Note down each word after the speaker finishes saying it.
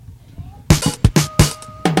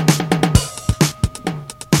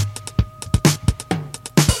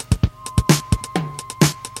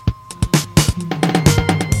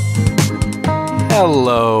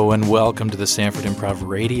Hello and welcome to the Sanford Improv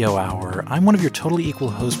Radio Hour. I'm one of your totally equal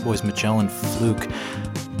host boys, Magellan Fluke.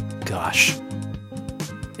 Gosh,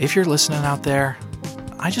 if you're listening out there,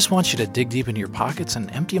 I just want you to dig deep into your pockets and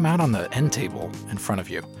empty them out on the end table in front of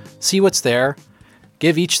you. See what's there,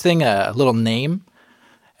 give each thing a little name,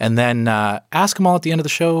 and then ask them all at the end of the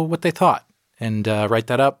show what they thought. And write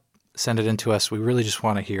that up, send it in to us. We really just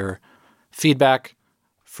want to hear feedback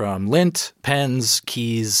from lint, pens,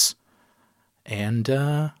 keys, and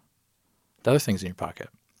the other things in your pocket.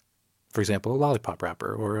 For example, a lollipop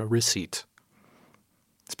wrapper or a receipt.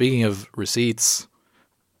 Speaking of receipts,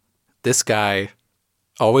 this guy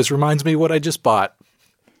always reminds me what I just bought.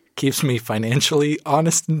 Keeps me financially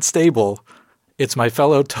honest and stable. It's my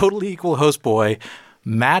fellow totally equal host boy,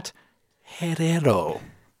 Matt Herrero.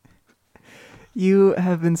 You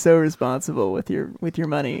have been so responsible with your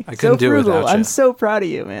money. I couldn't do it without you. I'm so proud of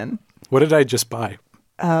you, man. What did I just buy?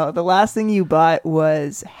 The last thing you bought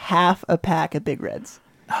was half a pack of Big Reds.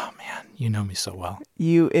 Oh man, you know me so well.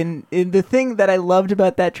 And the thing that I loved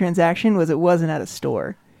about that transaction was it wasn't at a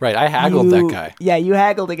store. Right, I haggled that guy. Yeah, you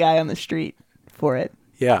haggled a guy on the street for it.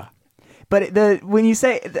 Yeah. But when you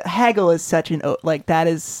say haggle is such that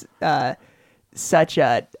is such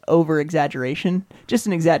a over exaggeration, just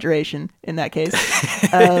an exaggeration in that case,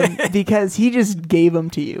 because he just gave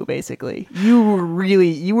them to you. Basically, you were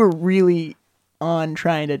really on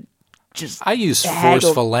trying to just. I use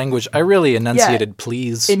forceful language. I really enunciated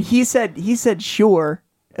please, and he said sure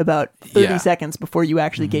about 30 seconds before you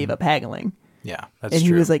actually gave up haggling. Yeah, that's and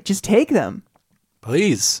true. He was like, just take them,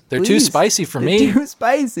 please. They're too spicy for me. Too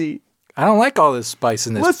spicy. I don't like all this spice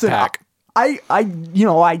in this pack. I've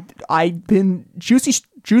been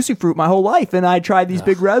juicy fruit my whole life, and I tried these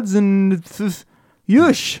Big Reds, and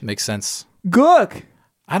yush. Makes sense. Gook.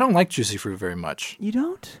 I don't like juicy fruit very much. You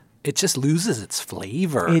don't? It just loses its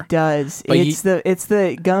flavor. It does. But it's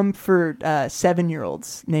the gum for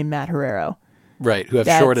 7-year-olds named Matt Herrero. Right, who have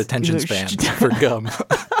short attention spans for gum.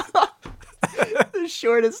 The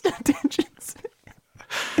shortest attention span.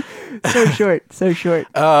 So short.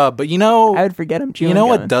 But you know, I would forget him chewing. You know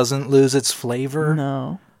gum. what doesn't lose its flavor?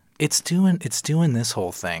 No. It's doing this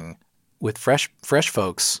whole thing with fresh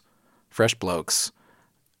folks, fresh blokes,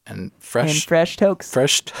 and fresh tokes.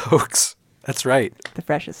 Fresh tokes. That's right. The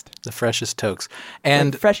freshest tokes.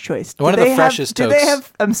 And fresh choice. One of the freshest tokes. Do they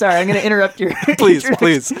have? I'm sorry. I'm going to interrupt your. Please.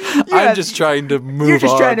 I'm just trying to move. You're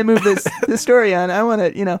just trying to move the story on. I want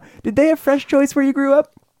to. Did they have fresh choice where you grew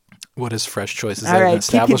up? What is fresh choice? Is that an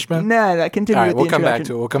establishment? No, continue. All right, with we'll come back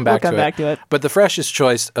to it. We'll come back to it. But the freshest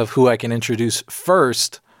choice of who I can introduce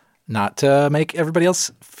first, not to make everybody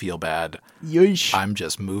else feel bad. Yeesh. I'm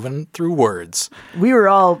just moving through words. We were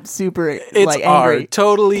all super It's angry. Our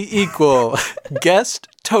totally equal guest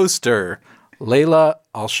toaster, Layla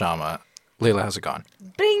Alshama. Layla, how's it going?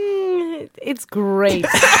 Bing! It's great.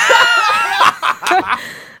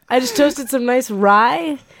 I just toasted some nice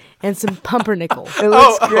rye and some pumpernickel. It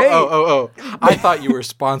looks great. Oh. I thought you were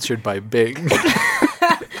sponsored by Bing.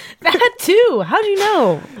 That too. How do you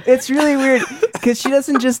know? It's really weird because she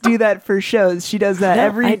doesn't just do that for shows. She does that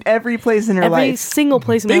every place in her life. Every single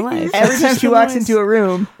place in my life. Every time she walks into a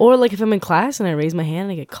room. Or like if I'm in class and I raise my hand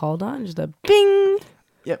and I get called on, just a bing.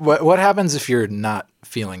 Yep. What happens if you're not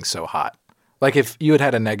feeling so hot? Like if you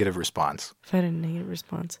had a negative response. If I had a negative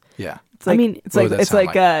response. Yeah. It's like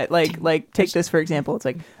take this for example. It's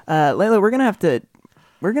like, Layla, we're gonna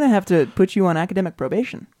have to put you on academic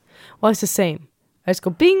probation. Well, it's the same. I just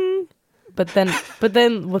go bing, but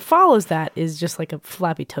then what follows that is just like a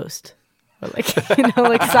flappy toast, or like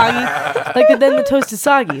like soggy. Like then the toast is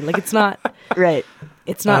soggy. Like it's not right.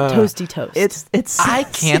 It's not toasty toast. It's. I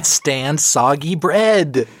can't stand soggy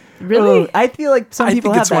bread. Really? I feel like some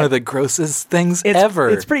people think have it's one of the grossest things it's, ever.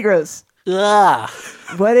 It's pretty gross. Ugh.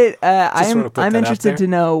 What I'm interested to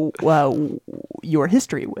know your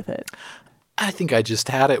history with it. I think I just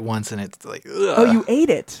had it once, and it's like, ugh. Oh, you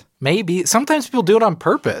ate it? Maybe. Sometimes people do it on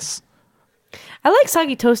purpose. I like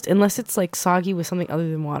soggy toast unless it's like soggy with something other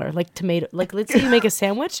than water, like tomato. Like let's say you make a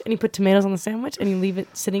sandwich and you put tomatoes on the sandwich and you leave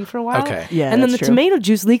it sitting for a while. Okay. Yeah, and then the tomato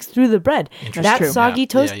juice leaks through the bread. That's soggy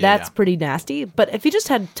toast. That's pretty nasty. But if you just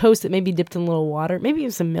had toast that maybe dipped in a little water, maybe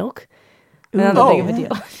even some milk, not that big of a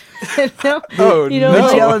deal. No? Oh, no.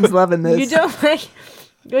 Magellan's loving this. You don't like.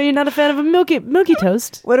 Oh, you're not a fan of a milky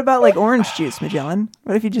toast. What about like orange juice, Magellan?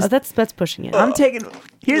 What if you just? Oh, that's pushing it.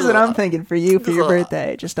 Here's what I'm thinking for you for your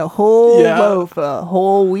birthday: just a whole loaf of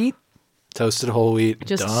whole wheat, toasted whole wheat,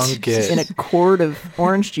 dunk it in a quart of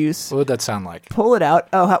orange juice. What would that sound like? Pull it out.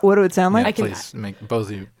 Oh, what would it sound like? Please make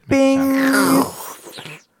both of you. Bing.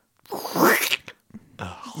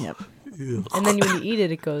 Yep. And then when you eat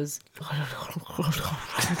it, it goes.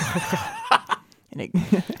 And it-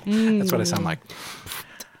 That's what I sound like.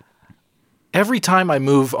 Every time I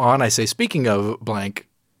move on, I say, speaking of blank,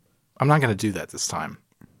 I'm not going to do that this time.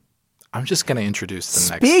 I'm just going to introduce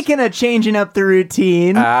the next. Speaking of changing up the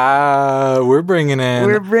routine, We're bringing in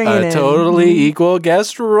a totally equal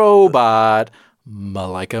guest robot,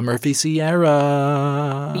 Malika Murphy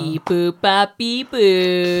Sierra. Beep boop bop beep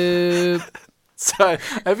boop. So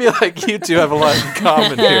I feel like you two have a lot in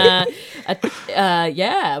common here.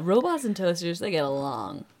 Yeah, robots and toasters, they get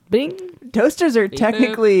along. Bing. toasters are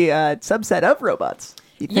technically a subset of robots.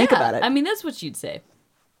 You think about it. I mean, that's what you'd say.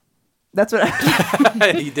 That's what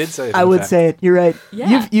He did say it. I in would fact. say it. You're right.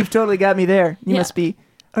 Yeah. You've totally got me there. You Yeah. must be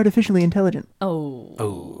artificially intelligent. Oh.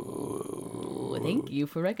 Thank you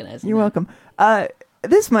for recognizing You're that. welcome.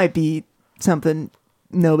 This might be something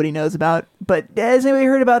nobody knows about, but has anybody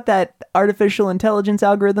heard about that artificial intelligence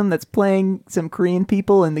algorithm that's playing some Korean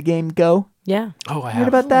people in the game Go? Yeah. Oh, I Heard have.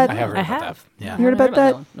 about that? I have heard I about have. that. Yeah. You heard about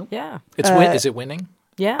that? one. Nope. Yeah. It's is it winning?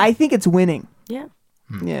 Yeah. I think it's winning. yeah.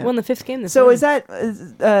 Yeah. Won the 5th game this So morning.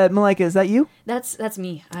 is that Malika? Is that you? That's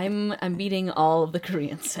me. I'm beating all of the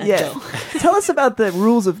Koreans at Yeah. Go. Tell us about the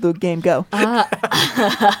rules of the game Go.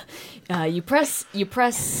 You press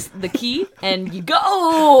the key and you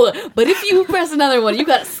go. But if you press another one, you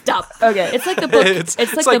gotta stop. Okay. It's like the book. It's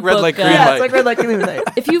like like the red book. light, green Yeah, light. it's like red light, green light.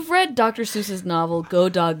 If you've read Dr. Seuss's novel Go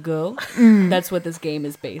Dog Go, that's what this game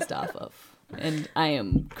is based off of. And I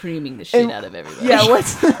am creaming the shit out of everybody. Yeah.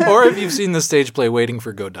 What's Or if you've seen the stage play Waiting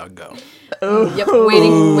for Go Dog Go. Yep.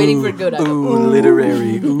 Waiting for Go Dog Go. Ooh,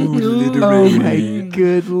 literary. Ooh, literary. Oh my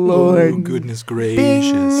good lord. Oh, goodness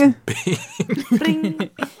gracious. Bing.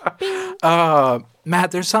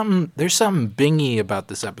 Matt, there's something bingy about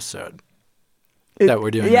this episode that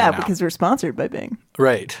we're doing Yeah, right now. because we're sponsored by Bing.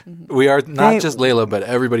 Right. We are not They- just Layla, but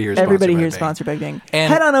everybody here is Everybody sponsored here by is Bing. sponsored by Bing.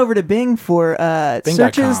 And- Head on over to Bing for Bing.com.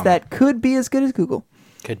 searches that could be as good as Google.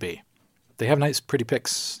 Could be. They have nice, pretty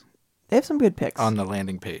pics They have some good picks. on the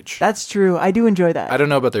landing page. That's true. I do enjoy that. I don't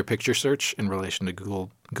know about their picture search in relation to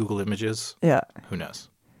Google Images. Yeah. Who knows?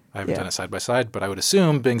 I haven't Yeah. done it side by side, but I would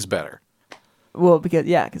assume Bing's better. Well, because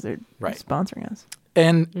they're Right. sponsoring us.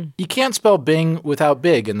 And you can't spell Bing without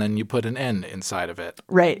big, and then you put an N inside of it.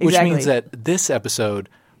 Right, Which exactly. means that this episode,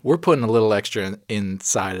 we're putting a little extra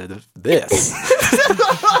inside of this.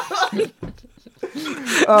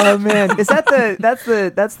 Oh man, is that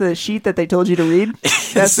that's the sheet that they told you to read?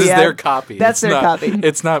 This is their copy. That's It's their not- copy.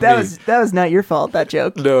 it's not that me. That was not your fault. That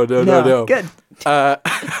joke. No. Good.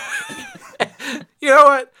 You know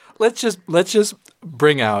what? Let's just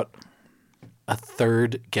bring out a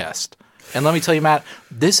third guest. And let me tell you, Matt,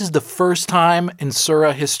 this is the first time in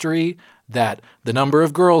Sura history that the number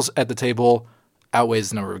of girls at the table outweighs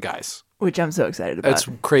the number of guys. Which I'm so excited about. That's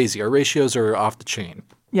crazy. Our ratios are off the chain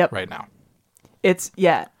Yep. right now. It's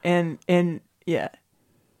and yeah.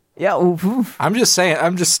 Yeah. Oof. I'm just saying.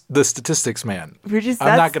 I'm just the statistics man. We're just-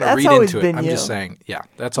 I'm not that's- going to that's read always into it. been I'm you. just saying. Yeah,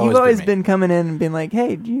 that's You've always always been me. been coming in and being like,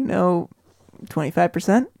 "Hey, do you know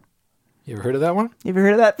 25%? You ever heard of that one? You ever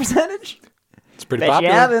heard of that percentage?" It's pretty Bet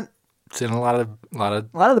popular. you haven't. It's in a lot of A lot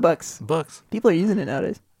of the books. books. People are using it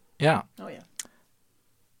nowadays. Yeah. Oh yeah.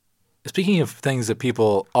 Speaking of things that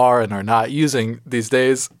people are and are not using these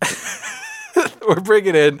days, we're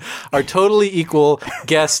bringing in our totally equal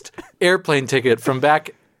guest airplane ticket from back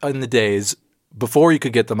in the days before you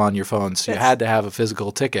could get them on your phone. So you had to have a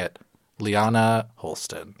physical ticket. Liana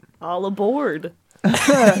Holston. All aboard.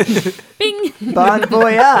 Bing. Bon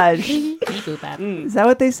voyage. Beep, boop, bap. Is that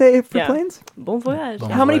what they say for Yeah. planes? Bon voyage.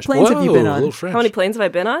 How many planes have you been Whoa, a on? little French. How many planes have I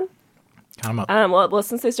been on? Count 'em up. Well,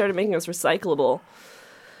 since they started making us recyclable,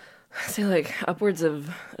 I'd say like upwards of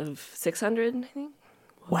 600, I think.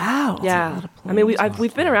 Wow. Yeah. I mean,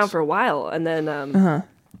 we've been around for a while, and then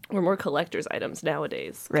we're more collector's items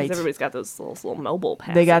nowadays. 'Cause Right. everybody's got those little mobile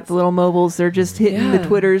passes. They got the little mobiles. They're just hitting the Yeah.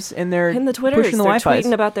 Twitters and they're in the Twitters. pushing the They're Wi-Fi.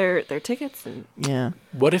 tweeting about their tickets, and Yeah.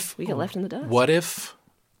 What if we get left in the dust. What if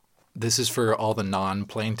this is for all the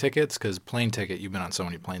non-plane tickets? Because plane ticket, you've been on so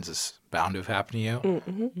many planes, is bound to have happened to you.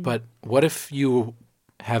 Mm-hmm. But what if you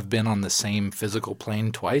have been on the same physical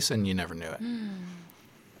plane twice and you never knew it?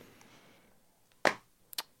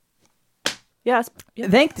 Yeah.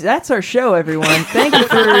 That's our show, everyone. Thank you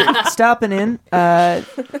for stopping in.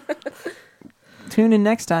 Tune in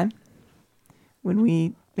next time when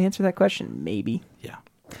we answer that question, maybe.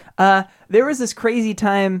 Yeah. There was this crazy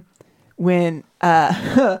time when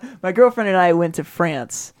my girlfriend and I went to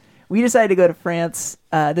France. We decided to go to France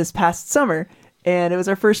this past summer, and it was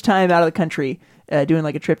our first time out of the country doing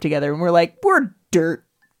like a trip together. And we're like, we're dirt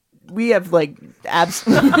we have like abs.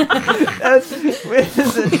 We are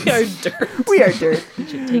dirt. We are dirt. We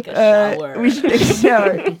should take a shower. We should take a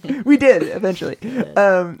shower. We did eventually.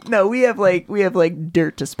 No, we have like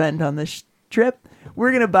dirt to spend on this trip.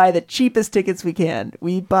 We're gonna buy the cheapest tickets we can.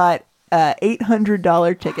 We bought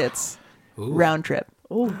 $800 tickets round trip.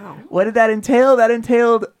 Oh, wow. What did that entail? That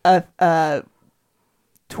entailed a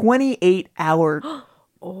 28-hour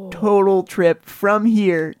total trip from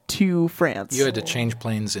here to France. You had to change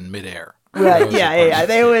planes in midair. Right? Yeah.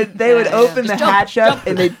 They would open the hatch up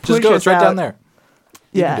and they'd push Just go. us It's right out. down there.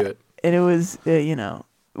 You Yeah, can do it. and it was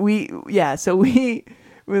So we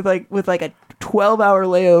with like a 12-hour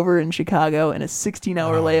layover in Chicago and a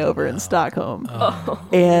 16-hour layover in Stockholm,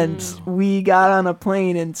 and we got on a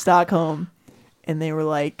plane in Stockholm, and they were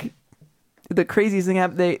like, the craziest thing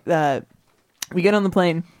happened. We get on the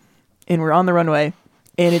plane, and we're on the runway,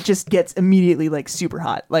 and it just gets immediately like super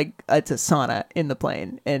hot, like it's a sauna in the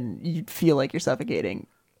plane, and you feel like you're suffocating.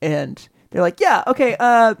 And they're like, "Yeah, okay,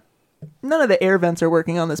 none of the air vents are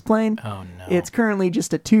working on this plane. Oh, no. It's currently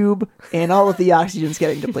just a tube, and all of the oxygen's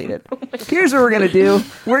getting depleted. Here's what we're going to do.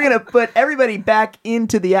 We're going to put everybody back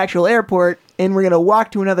into the actual airport, and we're going to walk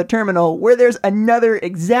to another terminal where there's another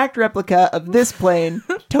exact replica of this plane,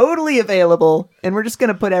 totally available, and we're just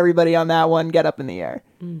going to put everybody on that one, get up in the air."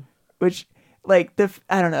 Which, like,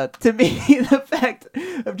 I don't know, to me, the fact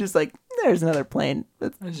of just like, there's another plane.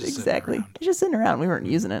 That's exactly. It's just sitting around. We weren't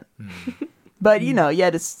using it. But, you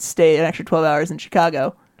had to stay an extra 12 hours in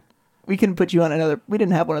Chicago. We couldn't put you on another. We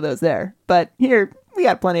didn't have one of those there. But here, we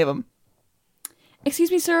got plenty of them.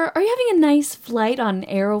 Excuse me, sir. Are you having a nice flight on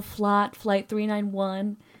Aeroflot Flight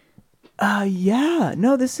 391? Yeah.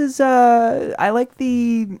 No, this is, I like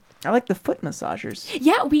the foot massagers.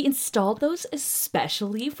 Yeah, we installed those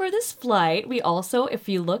especially for this flight. We also, if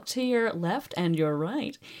you look to your left and your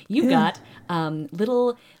right, you've got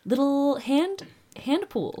little hand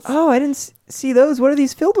pools. Oh, I didn't see those. What are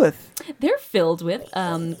these filled with? They're filled with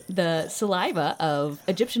the saliva of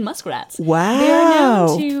Egyptian muskrats. Wow. They're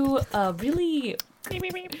known to really...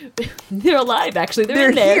 They're alive, actually. They're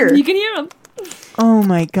in there. here. You can hear them. Oh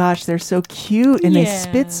my gosh, they're so cute, and they Yeah.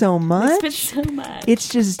 spit so much. They spit so much. It's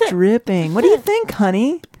just dripping. What do you think,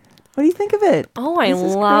 honey? What do you think of it? Oh, I This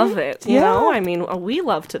is love great. it. You know, Yeah. I mean, we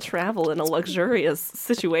love to travel in a luxurious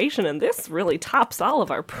situation, and this really tops all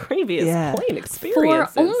of our previous Yeah. plane For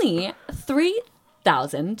experiences. only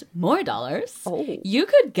 $3,000 more dollars, Oh. you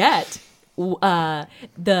could get the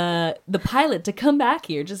pilot to come back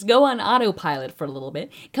here. Just go on autopilot for a little bit.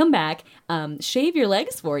 Come back, shave your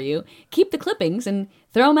legs for you, keep the clippings, and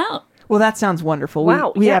throw them out. Well, that sounds wonderful.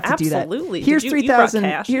 Wow, we yeah, have to do that. absolutely. Here's Did you brought 3,000.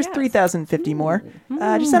 cash? Here's Yes. 3,050 more.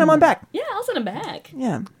 Just send them on back. Yeah, I'll send them back.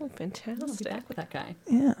 Yeah, Oh, I'll be fantastic. back with that guy.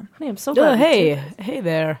 yeah. Honey, I'm so glad. Oh, you hey, did it. hey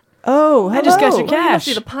there. Oh, hello. I just got your Oh, you must cash.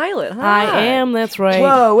 be the pilot. I Hi. am. That's right.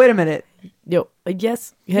 Whoa, wait a minute. Yo,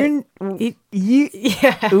 yes. Hey, You,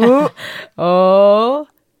 yeah. ooh, Oh,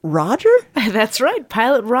 Roger? that's right.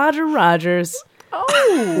 Pilot Roger Rogers.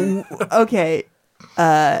 Oh, Okay.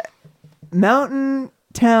 Mountain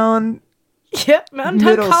Town, Yep, Mountain Town,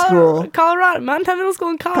 Middle school. Colorado. Mountain Town Middle School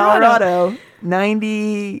in Colorado. Colorado,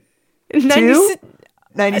 92? 96.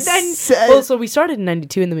 97. Well, so we started in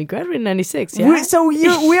 92 and then we graduated in 96. Yeah. So we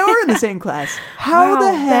are in the same class. How Wow,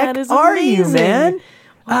 the heck that is are you, amazing. man?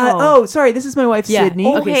 Wow. Oh, sorry. This is my wife, Yeah. Sydney.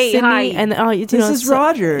 Oh, Okay, hey, Sydney, hi. and This is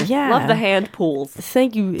Roger. Yeah. love the hand pools.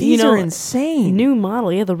 Thank you. These are insane. New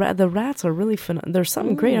model. Yeah, the rats are really fun. They're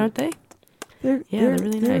something great, aren't they? They're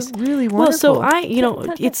really nice. Really wonderful. Well,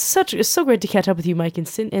 so it's so great to catch up with you, Mike and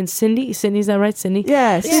Cindy. Cindy's that right, Cindy?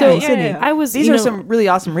 Yeah, So Sydney. I was. These you are know- some really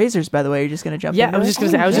awesome razors, by the way. You're just gonna jump. Yeah, into I was it? just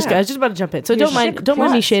gonna say. I was just about to jump in. So Your don't mind ship me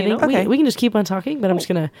plus, shaving. you know? Okay. We can just keep on talking, but I'm just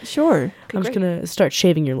gonna Sure. gonna start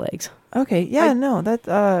shaving your legs. Okay. Yeah. No.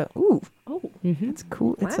 That. Ooh. Oh, That's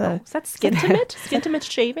cool. It's wow. Is that skintimate? Skintimate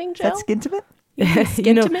shaving gel? That's skintimate. you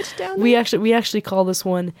know, Skintimate down there? we actually call this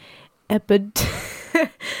one epidermaria.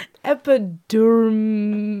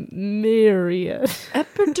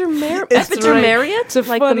 Epidermaria? It's a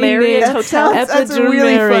Like funny the Marriott name. Hotel? That's a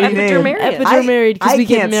really funny name. Epidermaria. Epidermarried because I we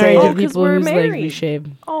get can't married say to it. because people we're whose legs we married. shave.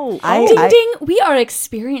 Oh, I- Ding ding! We are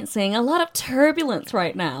experiencing a lot of turbulence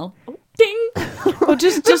right now. Ding! Oh,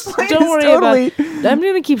 just plane don't is worry totally- about. I'm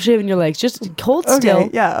gonna keep shaving your legs. Just hold Okay, still.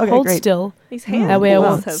 yeah, okay, hold great. still. these hand That way I pools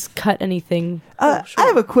won't have... cut anything. I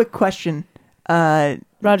have a quick question.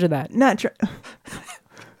 Roger that. Not.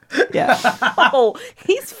 Yeah. Oh,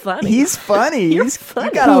 he's funny. He's funny. You're He's funny.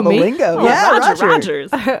 You got all Who, the me? lingo. Oh, Yeah, Roger.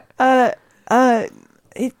 Rogers.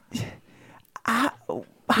 How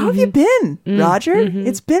have you been, Roger?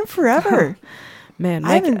 It's been forever. Man, I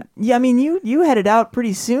Mike, haven't. Yeah, I mean, you headed out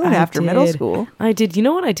pretty soon I after middle did. school. I did. You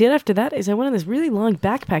know what I did after that is I went on this really long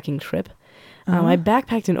backpacking trip. I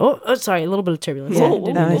backpacked in. Oh, sorry, a little bit of turbulence. Yeah,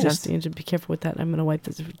 Didn't that mean makes to sense. you need to be careful with that. I'm gonna wipe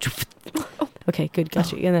this. Okay, good,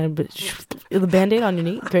 gotcha. And then the Band-Aid on your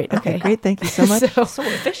knee. Great. Okay, great. Thank you so much. So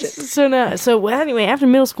efficient. So anyway, after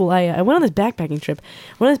middle school, I went on this backpacking trip.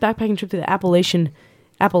 To the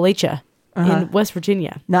Appalachia in West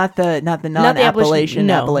Virginia. Not the non-Appalachian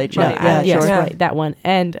no, Appalachia. right, Yeah, yes, sure. right, that one.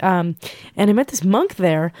 And I met this monk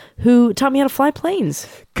there who taught me how to fly planes.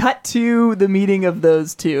 Cut to the meeting of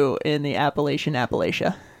those two in the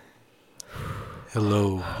Appalachia.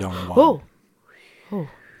 Hello, young one.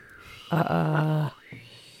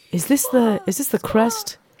 Is this the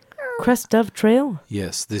Crest Dove Trail?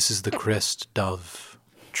 Yes, this is the Crest Dove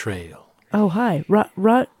Trail. Oh, hi,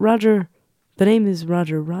 Roger. The name is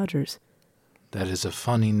Roger Rogers. That is a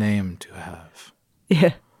funny name to have.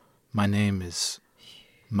 Yeah. My name is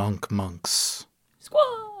Monks.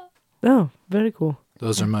 Squaw! Oh, very cool.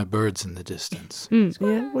 Those are my birds in the distance.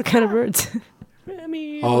 Yeah. What kind of birds?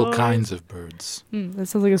 All kinds of birds. That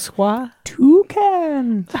sounds like a squaw.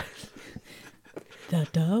 Toucan. The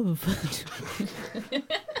dove.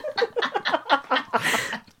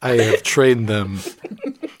 I have trained them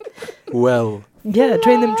well Yeah,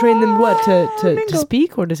 train them what to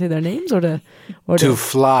speak or to say their names or to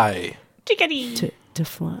fly. to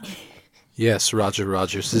fly. Yes, Roger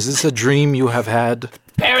Rogers. Is this a dream you have had?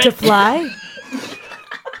 To fly?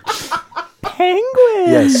 Penguin.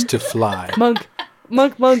 Yes, to fly. Monks.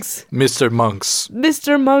 Mr. Monks.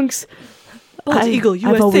 Mr. Monks. Bald Eagle,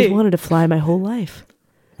 I've always USA. wanted to fly my whole life.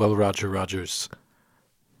 Well, Roger Rogers,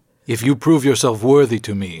 if you prove yourself worthy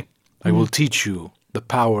to me, I will teach you the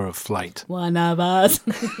power of flight. One of us.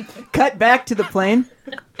 Cut back to the plane.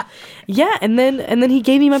 Yeah, and then he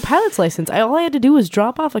gave me my pilot's license. All I had to do was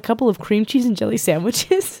drop off a couple of cream cheese and jelly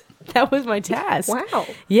sandwiches. That was my task. Wow.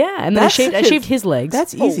 Yeah, and then I shaved his legs.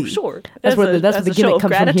 That's easy. Oh, sure. That's where the as a gimmick show of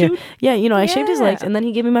comes from gratitude. here. Yeah, I shaved his legs, Yeah. and then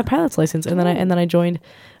he gave me my pilot's license, and then I joined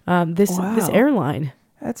this Wow. airline,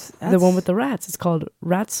 That's the one with the rats. It's called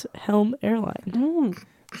Rats Helm Airline.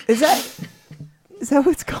 Is that what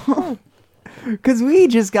it's called? Because we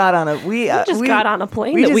just got on a got on a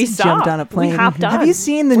plane We that just we saw. jumped on a plane. We hopped on. Have you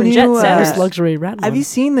seen the We're new? jet setters. This luxury rat. Have one. you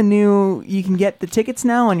seen the new? You can get the tickets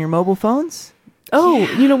now on your mobile phones. Oh,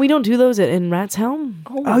 we don't do those in Rat's Helm.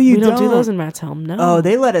 Oh, you we don't do don't? those in Rat's Helm. No. Oh,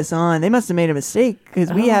 they let us on. They must have made a mistake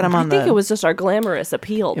because we had them on I think it was just our glamorous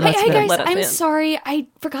appeal. It Hey, must hey have guys, let us I'm in. sorry. I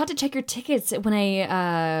forgot to check your tickets when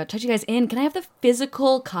I checked you guys in. Can I have the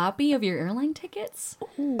physical copy of your airline tickets?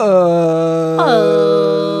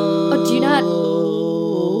 Oh, do you not?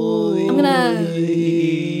 I'm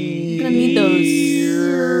gonna need those.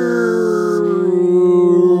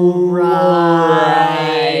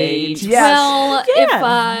 Right. Yes. Well, if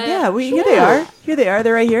yeah. Here they are. Here they are.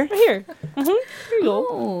 They're right here. Here. Here you go.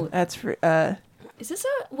 Oh, That's for. is this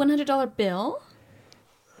a $100 bill?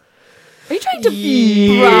 Are you trying to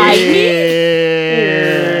bribe me?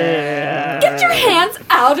 Get your hands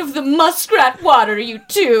out of the muskrat water, you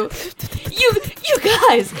two! You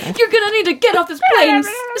guys, you're gonna need to get off this plane.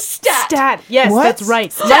 Stat. Yes, What? that's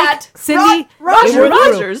right. Stat. Cindy. Roger we're through.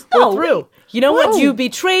 Rogers. We're No, through. You know what? You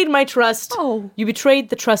betrayed my trust. Oh. You betrayed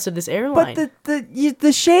the trust of this airline. but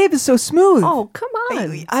the shave is so smooth. Oh, come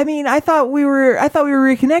on. I mean, I thought we were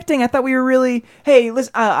reconnecting. I thought we were really. Hey,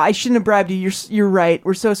 listen, I shouldn't have bribed you. You're right.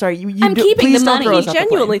 We're so sorry. I'm keeping please the don't money. throw us He off the plane.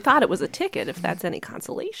 genuinely thought it was a ticket, if that's any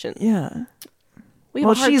consolation. Yeah. We have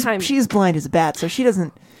Well, a hard time. she's blind as a bat, so she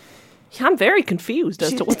doesn't. I'm very confused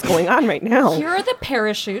as to what's going on right now. Here are the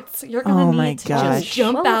parachutes. You're gonna Oh my need to gosh. just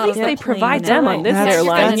jump Well, out at least of the they plane provide them now. on this That's-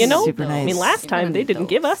 airline, that's you know? super I nice. mean, last time gonna they need didn't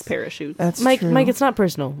give those. us parachutes. That's Mike, true. Mike, it's not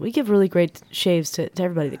personal. We give really great shaves to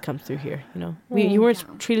everybody that comes through here. You weren't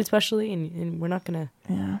treated specially, and we're not gonna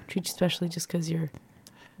treat you specially just because you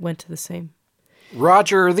went to the same.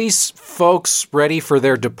 Roger, are these folks ready for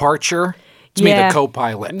their departure? It's me, Yeah. the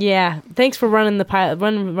co-pilot. Yeah, thanks for running the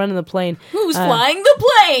running the plane. Who's flying the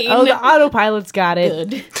plane? Oh, the autopilot's got it.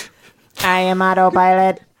 Good. I am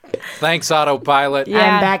autopilot. Thanks, autopilot. Yeah.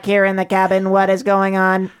 I'm back here in the cabin. What is going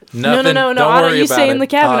on? Nothing. No. Don't Otto, worry you about stay it, in the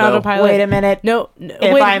cabin, Otto. autopilot. Wait a minute. No,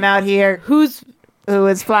 If wait. I'm out here, Who's who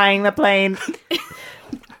is flying the plane?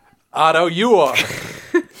 Otto, you are.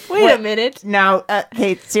 Wait a minute. No,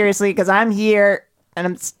 hey, seriously, because I'm here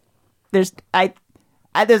and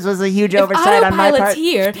this was a huge oversight on my Autopilot's part.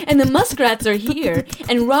 here, and the muskrats are here,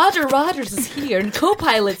 and Roger Rogers is here, and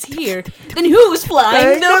co-pilot's here. Then who's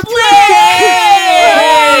flying the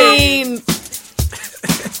plane?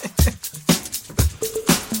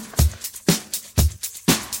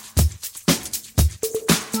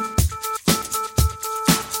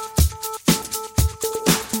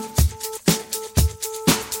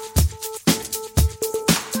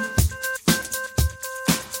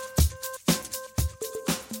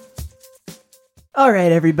 All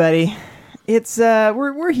right, everybody. It's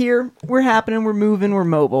we're here. We're happening. We're moving. We're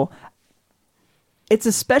mobile. It's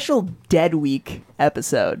a special Dead Week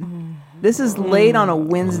episode. This is late on a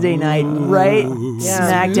Wednesday night, right?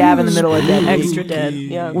 Smack dab in the middle of Dead Week. Extra dead.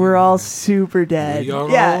 Yeah. We're all super dead. We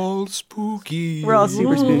are all spooky. We're all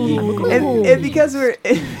super spooky, and because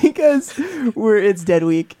it's Dead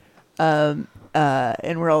Week, and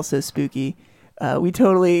we're all so spooky. We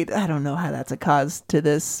totally, I don't know how that's a cause to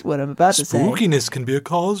this, what I'm about to say. Spookiness can be a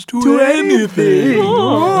cause to anything.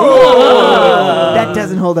 That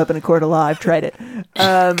doesn't hold up in a court of law. I've tried it.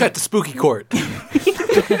 Cut the spooky court.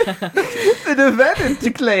 The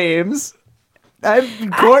defendant claims, I'm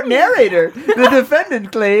court narrator. The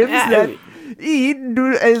defendant claims that he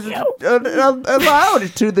is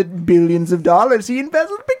allowed to the billions of dollars he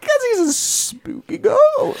embezzled because he's a spooky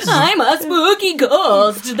ghost. I'm a spooky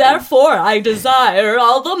ghost, therefore I desire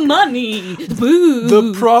all the money. Boo.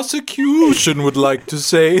 The prosecution would like to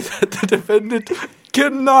say that the defendant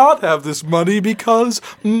cannot have this money because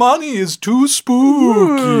money is too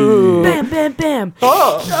spooky. Bam, bam, bam.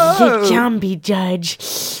 The zombie judge.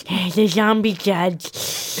 The zombie judge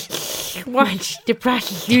wants the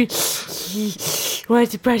prosecution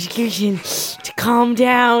to calm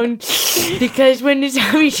down because when the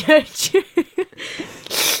zombie judge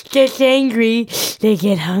gets angry, they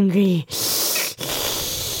get hungry.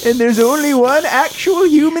 And there's only one actual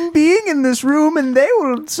human being in this room, and they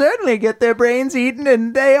will certainly get their brains eaten,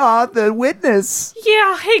 and they are the witness.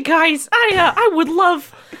 Yeah, hey guys, I would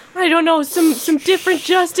love, I don't know, some different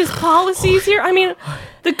justice policies here. I mean,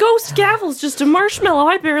 the ghost gavel's just a marshmallow.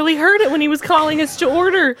 I barely heard it when he was calling us to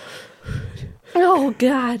order. Oh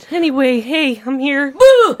God. Anyway, hey, I'm here. Boo!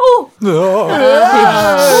 Oh,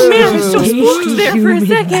 oh man, I was so spooked there for a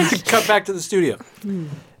second. Cut back to the studio.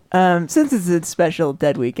 Since it's a special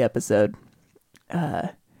Dead Week episode,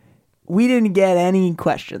 we didn't get any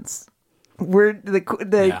questions.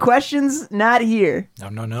 The questions not here.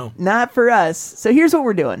 No. Not for us. So here's what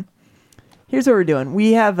we're doing.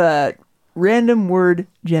 We have a random word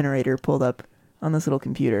generator pulled up on this little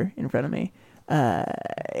computer in front of me. And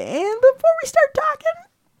before we start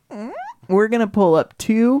talking, we're going to pull up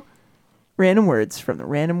 2 random words from the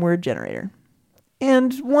random word generator.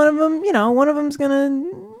 And one of them's going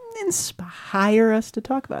to inspire us to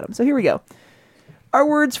talk about them. So here we go. Our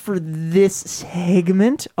words for this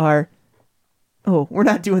segment are... Oh, we're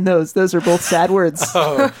not doing those. Those are both sad words.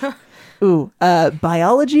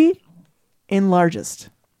 Biology and largest.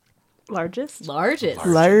 Largest?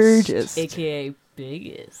 Largest. AKA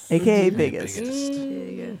biggest. AKA biggest.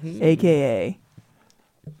 AKA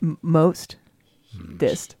most.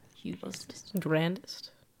 Dist.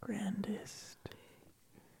 Grandest.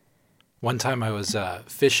 One time I was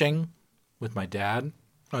fishing with my dad. When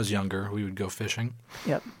I was younger. We would go fishing.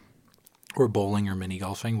 Yep. Or bowling or mini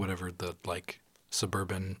golfing, whatever the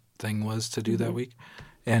suburban thing was to do that week.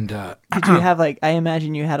 And did you have I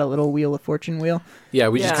imagine you had a little Wheel of Fortune wheel? Yeah,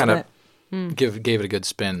 we just kind of gave it a good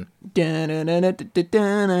spin.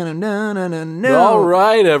 All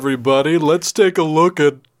right, everybody, let's take a look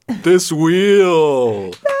at this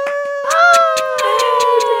wheel.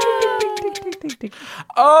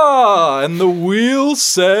 And the wheel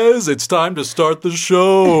says it's time to start the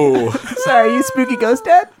show. Sorry, you spooky ghost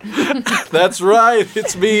dad? That's right.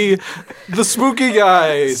 It's me, the spooky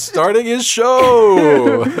guy, starting his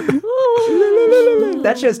show.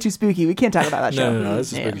 That show's too spooky. We can't talk about that show. No,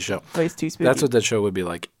 it's a spooky show. Oh, it's too spooky. That's what that show would be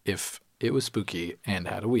like if it was spooky and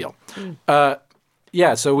had a wheel.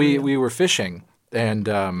 So we were fishing,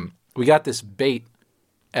 and we got this bait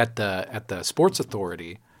at the Sports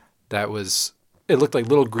Authority that was... It looked like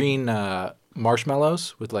little green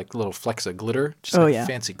marshmallows with little flecks of glitter, just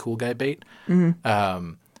fancy cool guy bait.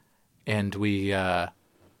 Mm-hmm. And we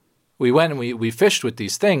went and we fished with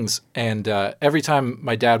these things, and every time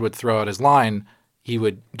my dad would throw out his line, he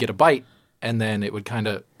would get a bite, and then it would kind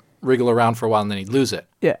of wriggle around for a while, and then he'd lose it.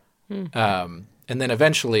 Yeah. And then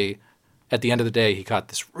eventually, at the end of the day, he caught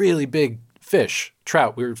this really big fish,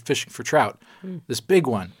 trout. We were fishing for trout, this big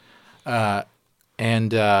one. And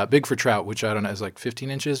big for trout, which I don't know, is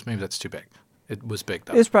 15 inches. Maybe that's too big. It was big,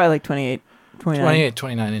 though. It was probably 28, 29.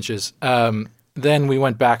 29 inches. Then we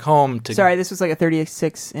went back home to... Sorry, this was a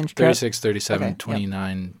 36-inch trout? 36, 37,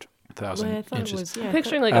 29,000 inches.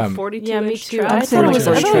 Picturing a 42-inch trout. I thought it was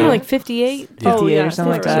 58. 58 or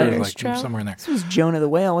something like that. Somewhere in there. This was Jonah the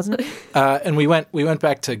Whale, wasn't it? And we went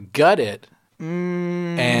back to gut it.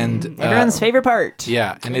 And everyone's favorite part.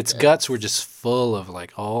 Yeah, and its guts were just full of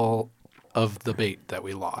all of the bait that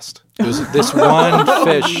we lost. It was this one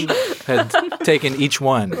fish had taken each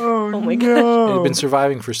one. Oh my God. It had been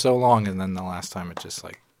surviving for so long, and then the last time it just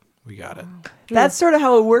We got it. That's sort of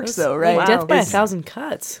how it works, though, right? Wow. Death by It's- 1,000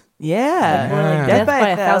 cuts. Yeah. More like Yeah. death by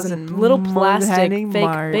 1,000 little plastic Moon-handing fake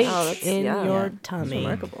Mars. bait Oh, that's- in yeah. your That's tummy.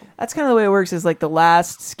 remarkable. That's kind of the way it works. Is like the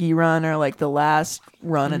last ski run or like the last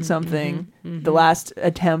run at something. The last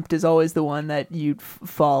attempt is always the one that you'd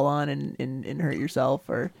fall on and hurt yourself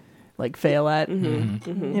or like fail at. You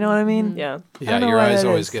know what I mean? Yeah. Yeah, know your why eyes that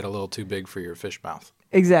always is. get a little too big for your fish mouth.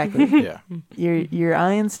 Exactly. Yeah. You're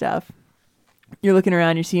eyeing stuff. You're looking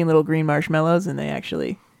around. You're seeing little green marshmallows, and they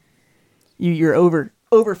actually you're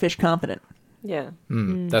overfish confident. Yeah.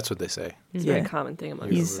 That's what they say. It's a Yeah. very common thing among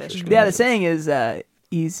He's fish. yeah. The saying is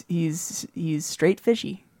he's straight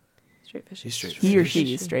fishy. Straight fish. He's straight. He or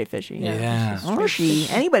she is straight fishy. Yeah. Or she.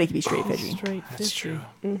 Anybody can be straight fishy. Straight That's fishy.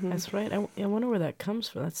 true. That's right. I wonder where that comes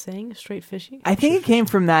from. That saying, straight fishy. I think it came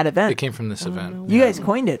from that event. It came from this event. You guys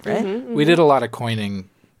coined it, right? We did a lot of coining.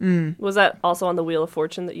 Was that also on the Wheel of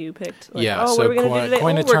Fortune that you picked? Like, Yeah. Oh, so what are we going to do today?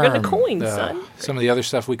 coin a Oh, we're term. going to coin, son. Some of the other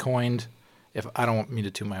stuff we coined. If I don't mean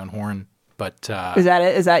to toot my own horn, but Is that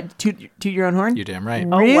it? Is that toot your own horn? you're damn right.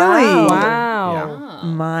 Really? Wow.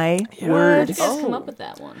 My How word. did you guys come up with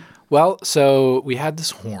that one? Well, so we had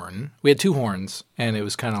this horn. We had two horns, and it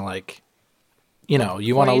was kind of like, you want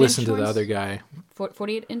to 48 listen inch to the horns? other guy.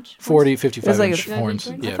 48 inch? 40, 55 It's like inch a- horns.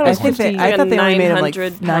 I Yeah, thought it I was big think horns. they, I thought they only made him like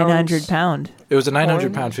 900 900 pound. It was a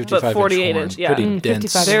 900 pound, 55 inch 48 horn. inch, yeah. Pretty dense.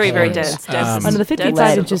 55 Very, very horns. dense. Dense. Under the Dense 55 of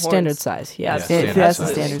the inches horns. standard size. Yeah. Yeah, That's standard the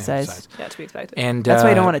size. standard size. Yeah, to be expected. And That's why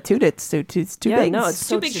you don't want to toot it. So it's too Yeah, big. no, it's Too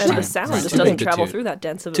so big to and the toot. sound Right. just Too doesn't big to travel toot. through that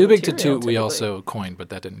dense of a Too big to material, toot. We typically. also coined, but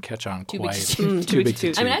that didn't catch on Too big quite. to toot. Too big to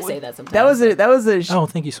toot. I mean, I say that sometimes. that was a Oh,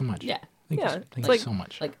 thank you so much. Yeah. Thank Yeah, you, thank it's you like- so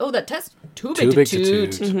much. Like, oh, that test too Too big to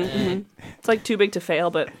toot. toot. It's like too big to fail,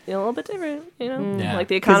 but a little bit different, Yeah. Like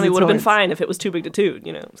the economy it's would have been horns. fine if it was too big to toot,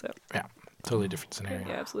 So Yeah, totally different scenario.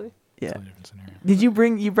 yeah, absolutely. Yeah. Totally different scenario. Did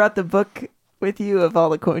you brought the book with you of all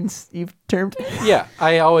the coins you've termed? Yeah,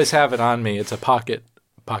 I always have it on me. It's a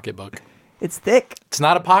pocketbook. It's thick. It's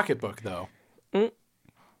not a pocketbook though. Mm.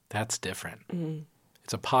 That's different.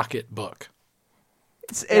 It's a pocketbook.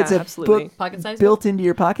 It's Yeah, a absolutely. book Pocket size built into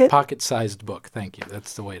your pocket. Pocket-sized book. Thank you.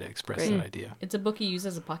 That's the way to express Great. that idea. It's a book you use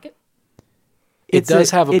as a pocket? It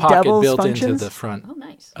does have a it pocket doubles built into functions? the front Oh,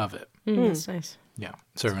 nice. of it. That's nice. Yeah,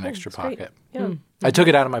 sort of an extra It's great. pocket. Yeah. I took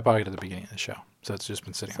it out of my pocket at the beginning of the show, so it's just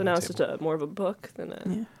been sitting So on now the it's just table. more of a book than a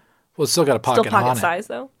Well, it's still got a pocket, still pocket on size it.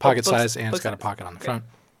 though. Pocket Books- size, and it's book got a size. pocket on the Great. front.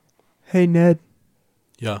 Hey Ned,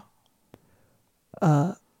 Yeah.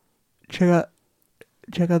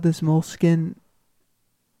 check out this moleskin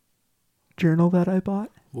journal that I bought.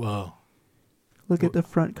 Whoa. Look at the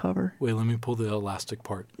front cover. Wait, let me pull the elastic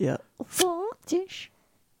part. Yeah.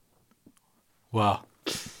 Wow.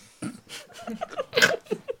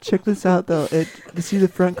 Check this out though. You see the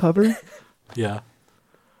front cover? Yeah.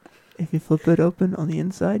 If you flip it open on the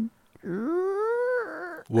inside,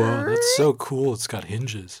 Whoa, that's so cool. It's got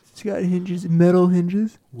hinges. it's got hinges, metal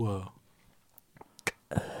hinges. Whoa.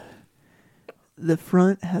 The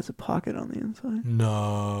front has a pocket on the inside.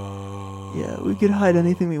 No. Yeah, we could hide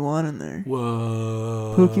anything we want in there.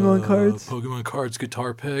 Whoa. Pokemon cards? Pokemon cards,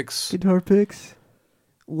 guitar picks. Guitar picks,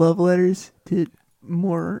 love letters to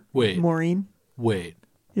Wait. Maureen. Wait.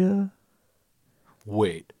 Yeah,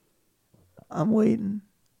 Wait. I'm waiting.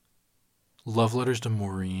 Love letters to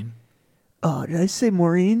Maureen? Oh, did I say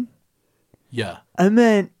Maureen? Yeah. I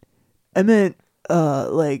meant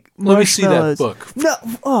like Let me see that marshmallows. book. No,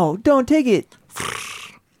 oh, don't take it.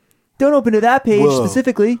 Don't open to that page Whoa.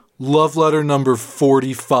 specifically. Love letter number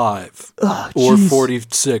 45. Oh, Or jeez.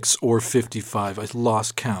 46 or 55. I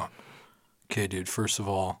lost count. Okay, dude, first of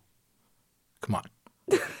all, come on.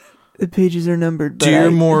 The pages are numbered. But Dear I-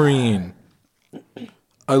 Maureen,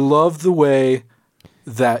 I love the way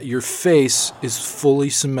that your face is fully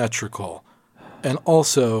symmetrical. And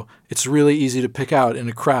also, it's really easy to pick out in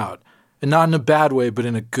a crowd. And not in a bad way, but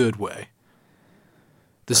in a good way.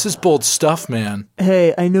 This is bold stuff, man.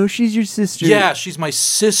 Hey, I know she's your sister. Yeah, she's my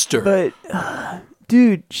sister. But,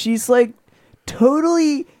 dude, she's like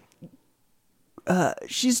totally.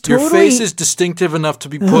 She's Your totally. face is distinctive enough to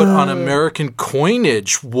be put on American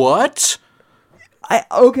coinage. What?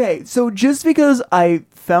 Okay, so just because I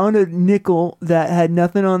found a nickel that had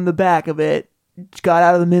nothing on the back of it, got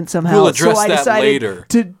out of the mint somehow. We'll address so I that decided later.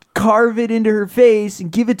 to carve it into her face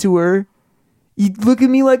and give it to her. You look at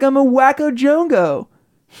me like I'm a wacko jongo.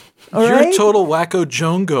 All You're right? a total wacko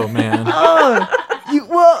jongo, man.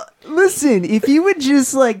 Well, listen, if you would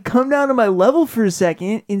just like come down to my level for a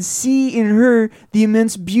second and see in her the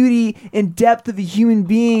immense beauty and depth of a human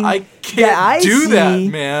being I that can't I do that, see.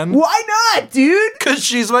 man. Why not, dude? Because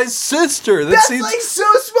she's my sister. That That's seems like so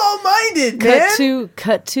small-minded, man.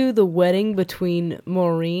 Cut to the wedding between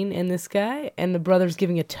Maureen and this guy, and the brothers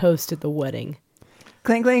giving a toast at the wedding.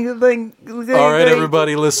 Clang, clang, clang, clang. All right,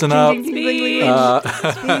 everybody, listen up. Speech.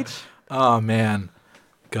 Oh, man.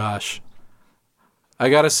 Gosh. I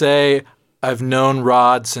gotta say, I've known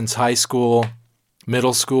Rod since high school,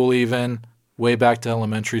 middle school even, way back to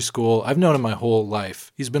elementary school. I've known him my whole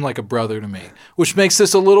life. He's been like a brother to me, which makes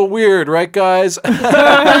this a little weird, right, guys?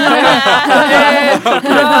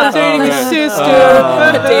 Dating his sister.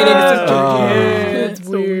 It's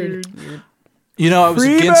weird. You know, I was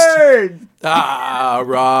Freebird. Rod.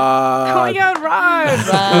 Oh my God, Rod.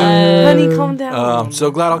 Honey, calm down. I'm so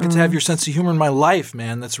glad I'll get to have your sense of humor in my life,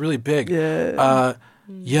 man. That's really big. Yeah.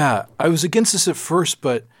 Yeah, I was against this at first,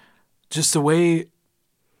 but just the way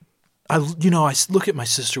I look at my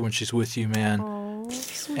sister when she's with you, man,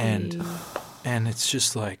 and it's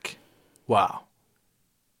just like, wow.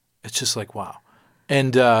 It's just like, wow.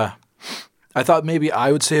 And I thought maybe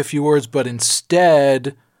I would say a few words, but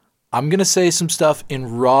instead, I'm going to say some stuff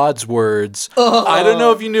in Rod's words. I don't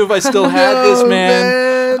know if you knew if I still had this,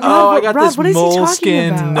 man. Oh, I got Rod, this what is he talking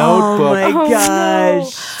moleskin about? notebook. Oh my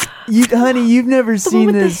gosh. Honey, you've never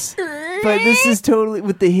seen this, but this is totally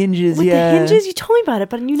with the hinges. With yeah, the hinges, you told me about it,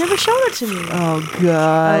 but you never showed it to me. Oh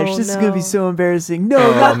gosh, Oh, this is gonna be no. so embarrassing. No,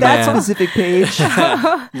 not that man. specific page.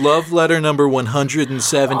 Love letter number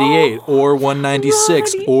 178 or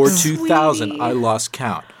 196 Roddy, or 2000. sweetie. I lost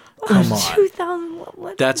count. Come on. 2,000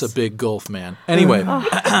 letters. That's a big gulf, man. Anyway,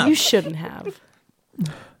 You shouldn't have.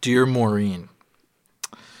 dear Maureen,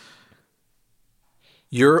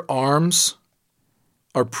 your arms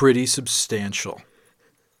are pretty substantial.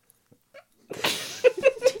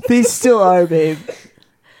 They still are, babe.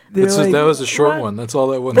 They're like- That was a short one. That's all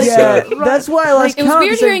that one yeah, said. that's why I lost It was count.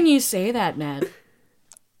 weird 'cause I- hearing you say that, Ned.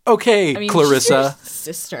 Okay, I mean, Clarissa. she's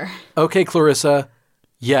your sister. Okay, Clarissa.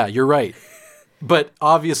 Yeah, you're right. But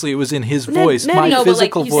obviously it was in his voice, Ned, my no, but, like,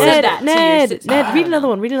 physical you voice. said that to your Ned, sister. Ned, read another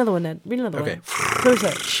one. Read another one, Ned. Read another Okay. one.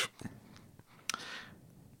 Clarissa.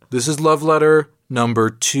 This is love letter number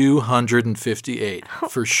 258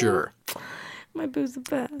 for sure. My boo's the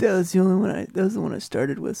best. That was the only one. That was the one I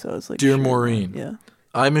started with. So I was like, Dear sure. Maureen, Yeah.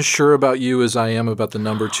 I'm as sure about you as I am about the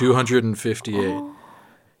number 258.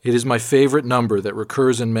 It is my favorite number that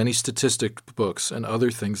recurs in many statistic books and other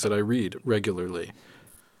things that I read regularly.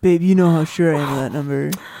 Babe, you know how sure I am of that number.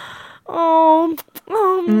 Oh.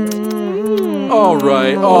 All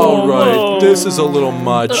right. This is a little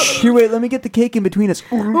much. Here, wait. Let me get the cake in between us.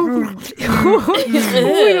 Whoa,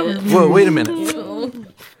 wait a minute.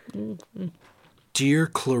 Dear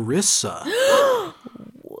Clarissa.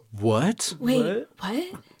 What? Wait, what?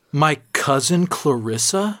 My cousin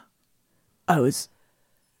Clarissa?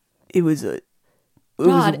 It was a.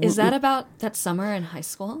 Rod, is that about that summer in high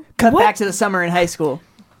school? Cut back to the summer in high school.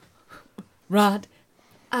 Rod,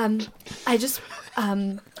 I just,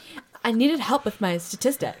 I needed help with my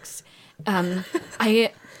statistics.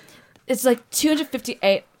 It's like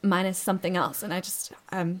 258 minus something else, and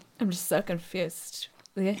I'm just so confused.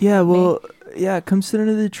 Yeah, well, yeah, come sit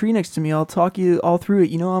under the tree next to me. I'll talk you all through it.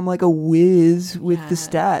 You know, I'm like a whiz with the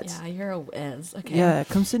stats. Yeah, you're a whiz. Okay. Yeah,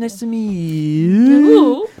 come sit next to me.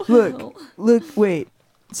 Ooh. Look, wait.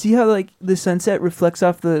 See how, like, the sunset reflects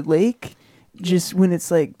off the lake? Just when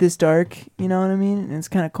it's, like, this dark, you know what I mean? And it's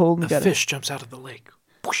kind of cold. And A fish jumps out of the lake.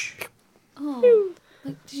 Whoosh. Oh,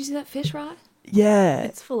 look, did you see that fish, Rod? Yeah.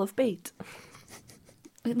 It's full of bait.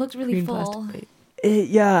 It looked really Green full. plastic bait.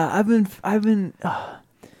 Yeah, I've been.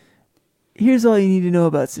 Here's all you need to know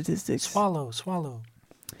about statistics. Swallow.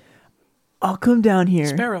 I'll come down here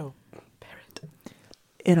Sparrow.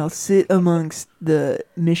 and I'll sit amongst the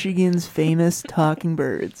Michigan's famous talking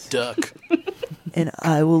birds, Duck. and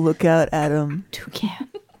I will look out at them, Toucan.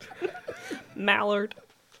 Mallard.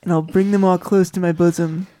 and I'll bring them all close to my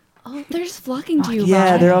bosom. Oh, they're just flocking to you,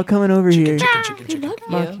 Yeah, Rod. they're all coming over here. They love you.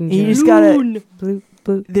 Mockingjay. You just gotta. Blue,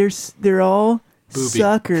 blue. They're all Booby.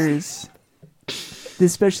 suckers.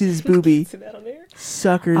 Especially this booby.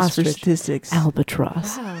 Suckers for Ostrich. statistics.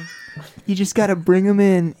 Albatross. Wow. You just gotta bring them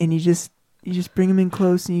in, and you just bring them in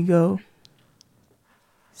close, and you go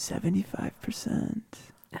 75%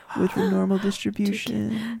 with your normal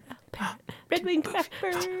distribution. Red-winged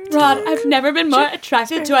blackbird. Rod, I've never been more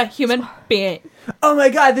attracted to a human being. Oh my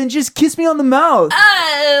god! Then just kiss me on the mouth.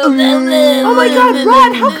 Oh my God,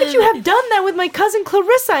 Rod! How could you have done that with my cousin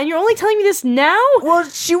Clarissa? And you're only telling me this now? Well,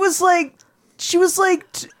 she was like,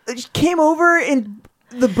 came over and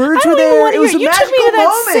The birds I were don't even there. want It to was a hear. You took me to magical that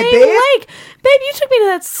moment, same babe. lake. Babe, you took me to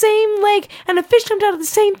that same lake, and a fish jumped out of the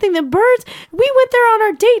same thing. The birds. We went there on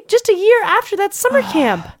our date just a year after that summer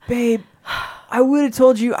camp. Babe, I would have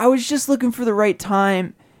told you. I was just looking for the right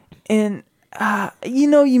time, and you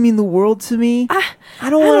know, you mean the world to me. I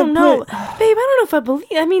don't know, want to babe. I don't know if I believe.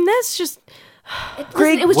 I mean, that's just.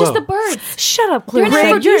 Listen, it was just Whoa. the birds. Shut up, They're Clarissa. an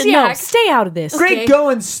No, aphrodisiac. stay out of this. Great Okay.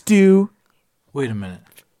 going, Stu. Wait a minute.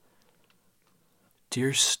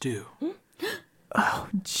 Dear Stu.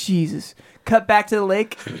 Jesus. Cut back to the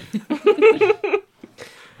lake.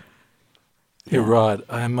 Hey, Rod,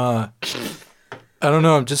 I don't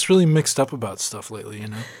know, I'm just really mixed up about stuff lately, you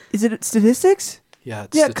know? Is it statistics? Yeah,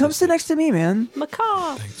 it's Yeah, come sit statistics. next to me, man.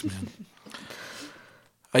 Macaw. Thanks, man.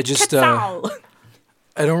 I just, Quetzal.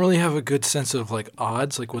 I don't really have a good sense of, like,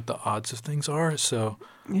 odds, like what the odds of things are, so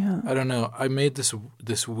Yeah. I don't know. I made this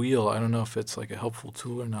wheel. I don't know if it's, like, a helpful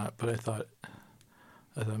tool or not, but I thought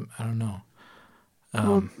I don't know.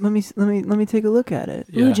 Well, let me take a look at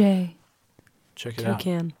it. Blue Yeah, Jay. check it You out.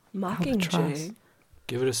 can. Mockingjay.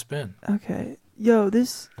 Give it a spin. Okay. Yo,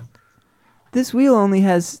 this wheel only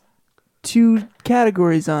has 2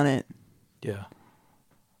 categories on it. Yeah.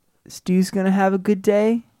 Stu's gonna have a good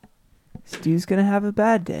day. Stu's gonna have a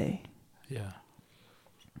bad day. Yeah.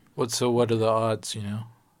 What are the odds, you know,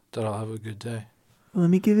 that I'll have a good day? Let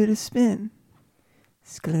me give it a spin.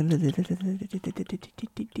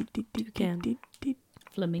 can.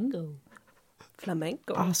 Flamingo.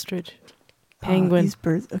 Flamenco. Ostrich. Oh, Penguin. these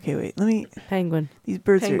birds. Okay, wait. Let me. Penguin. These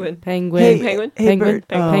birds Penguin. Penguin. Hey, Penguin. Hey, Penguin. bird.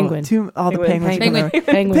 Oh, Penguin. all the Penguin. penguins. are Penguin. coming over.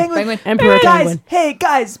 Penguin. Penguin. Emperor Guys, penguin. hey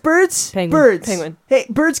guys, birds, Penguin. birds, Penguin. Hey,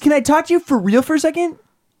 birds, can I talk to you for real for a second?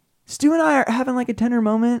 Stu and I are having like a tender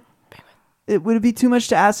moment. Would it be too much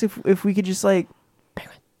to ask if we could just like?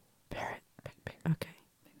 Okay.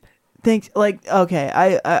 Thanks. Like, okay,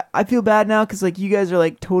 I feel bad now because like you guys are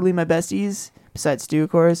like totally my besties. Besides Stu, of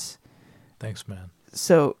course. Thanks, man.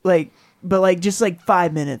 So like, but like just like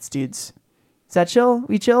 5 minutes, dudes. Is that chill?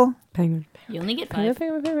 We chill? Penguin. You only get 5.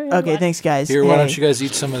 Okay, thanks guys. Here, why don't Hey, you guys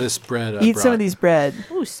eat some of this bread? I eat some brought? of these bread?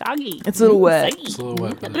 Ooh, soggy. It's a little wet. It's a little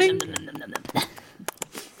wet. But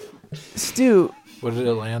Stu, what did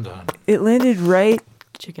it land on? it landed right.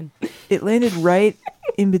 Chicken. It landed right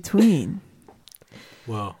in between.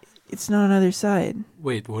 Whoa. It's not on either side.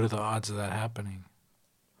 Wait, what are the odds of that happening?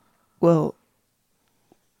 Well,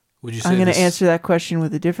 Would you say I'm going to this- answer that question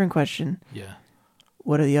with a different question. Yeah.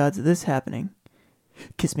 What are the odds of this happening?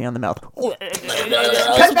 Kiss me on the mouth. Cut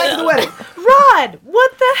back to the wedding. Rod,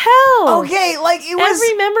 what the hell? Okay, like it was.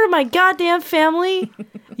 Every member of my goddamn family,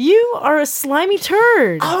 you are a slimy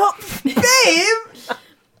turd. Oh, babe.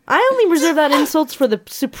 I only reserve that insults for the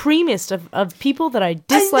supremest of people that I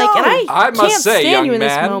dislike, and know. I must can't say, stand young you in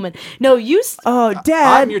man. this moment. No, you. Oh,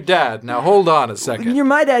 Dad. I'm your dad. Now hold on a second. You're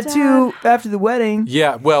my dad too. After the wedding.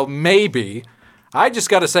 Yeah, well, maybe. I just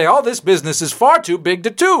got to say, all this business is far too big to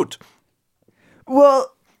toot.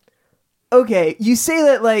 Well, okay. You say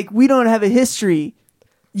that like we don't have a history.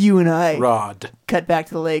 You and I. Rod. Cut back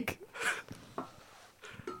to the lake.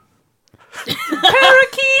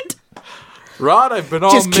 Parakeet. Rod, I've been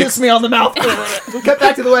all mixed. me on the mouth. Cut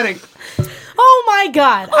back to the wedding. Oh my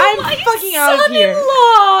god, I'm fucking out of here.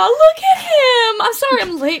 Son-in-law, look at him. I'm sorry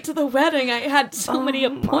I'm late to the wedding. I had so many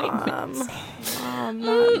appointments.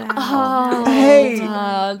 Hey.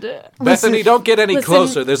 God. Bethany, don't get any Listen,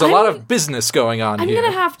 closer. There's a lot I'm- of business going on I'm here.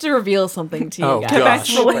 gonna have to reveal something to you Oh, guys.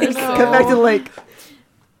 gosh. Cut back to the lake.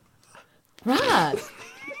 Rod,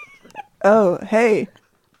 Oh, hey.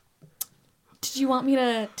 did you want me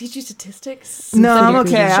to teach you statistics? No, From I'm your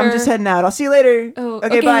okay. I'm teacher? just heading out. I'll see you later. Oh,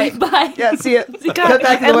 okay, bye. Bye. Yeah, see ya. God, Cut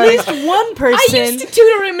back to at the wedding. least one I person. used to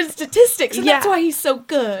tutor him in statistics, and that's Yeah. why he's so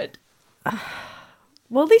good.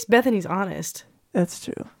 Well, at least Bethany's honest. That's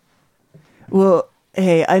true. Well,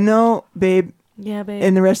 hey, I know, babe, Yeah, babe.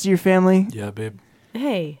 and the rest of your family. Yeah, babe.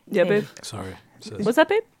 Hey. Yeah, hey. babe. Sorry. Says- What's that,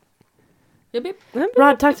 babe? Yep, yep.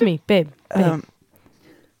 Rod, talk to me, babe.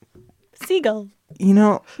 Seagull. You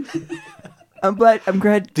know, I'm glad.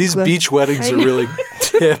 These glad- beach weddings are really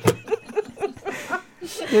tip.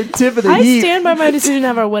 They're tip of the I heat. stand by my decision to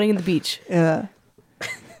have our wedding at the beach. Yeah.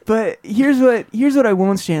 But here's what I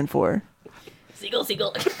won't stand for. Seagull,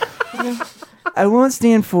 seagull. I won't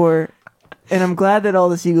stand for, and I'm glad that all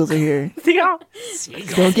the seagulls are here. Seagull.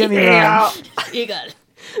 Don't get me wrong. Seagull.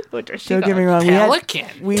 Don't get me wrong.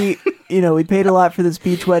 We paid a lot for this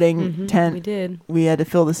beach wedding tent. We did. We had to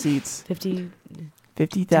fill the seats.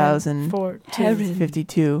 50,000.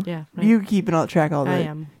 52. Yeah, right. You're keeping all track of all I that.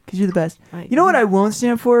 am. Because you're the best. You know what I won't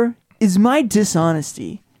stand for? Is my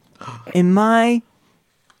dishonesty and my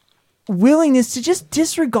willingness to just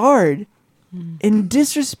disregard and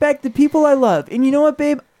disrespect the people I love. And you know what,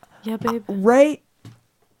 babe? Yeah, babe. Right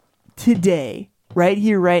today, right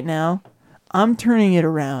here, right now, I'm turning it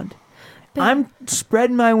around. I'm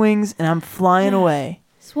spreading my wings and I'm flying away.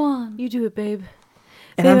 Swan. You do it, babe.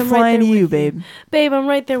 And Babe, I'm flying right to there you, with babe. Babe, I'm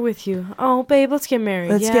right there with you. Oh, babe, let's get married.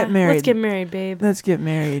 Let's yeah? get married. Let's get married, babe. Let's get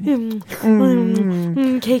married.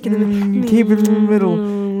 Cake in the middle. Keep it in the middle.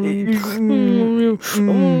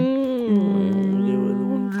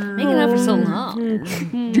 Making out for so long.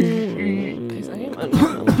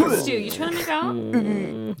 Stu, you trying to make out?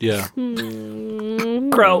 Yeah.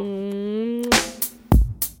 Crow.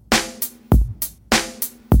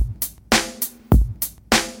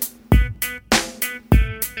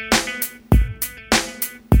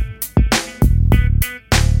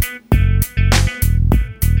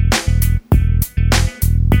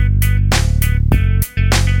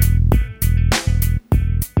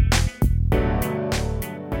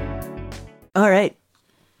 All right.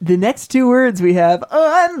 The next two words we have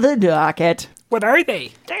on the docket. What are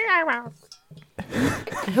they? I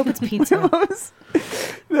hope it's pizza.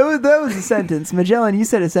 That was a sentence. Magellan, you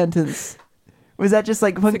said a sentence. Was that just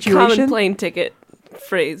like It's a punctuation? common plane ticket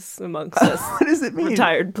phrase amongst us. What does it mean?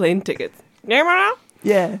 Retired plane tickets.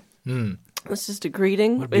 Yeah. It's just a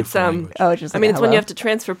greeting. What a It's beautiful language. Oh, it's just. I Like mean, a it's when hello. you have to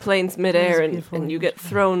transfer planes midair That's and beautiful. you get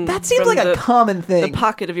thrown. That seems from like a the, common the thing.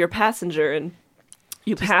 pocket of your passenger, and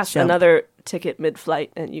you pass jump. another ticket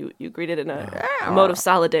mid-flight, and you greet it in a mode of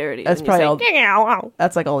solidarity. That's and probably you say, all.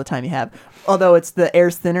 That's like all the time you have. Although it's the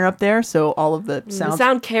air's thinner up there, so all of the The sounds.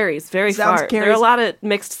 sound carries very Sounds far. There are carries- a lot of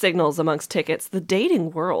mixed signals amongst tickets. The dating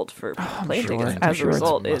world for plane sure. tickets, I'm as sure a it's-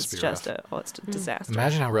 result, must is be just rough. it's a disaster.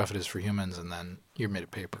 Imagine how rough it is for humans, and then you're made of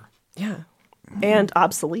paper. Yeah, and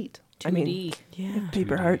obsolete. I mean, 2D. Yeah.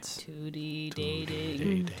 Paper hearts. 2D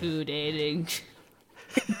dating. 2 dating.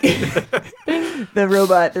 The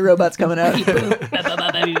robot's coming out.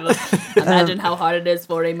 Imagine how hard it is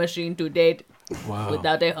for a machine to date Wow.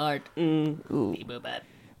 without a heart.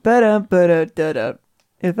 Ba-da-ba-da-da-da.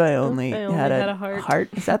 If I only, I only had had a a heart. heart.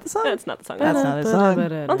 Is that the song? that's not the song. That's not a song.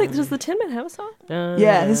 I don't think does the Tin Man have a song?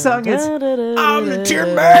 Yeah, his song is. I'm the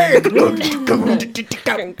Tin Man.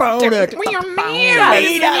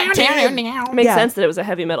 Makes Yeah. sense that it was a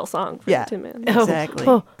heavy metal song for Yeah. the Tin Man. Exactly.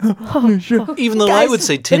 Even though I Guys. would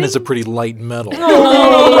say tin is a pretty light metal.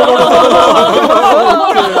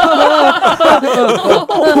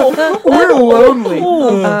 We're lonely.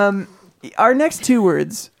 Our next two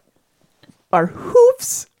words are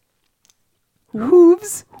hoofs.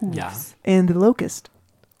 Hooves Yeah. and the locust.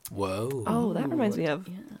 Whoa. Oh, that reminds me of.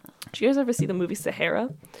 Did you guys ever see the movie Sahara?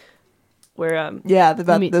 Where Yeah,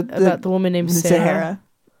 You mean about the woman named Sarah? Sahara.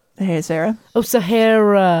 Hey, Sarah. Oh,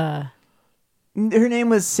 Sahara. Her name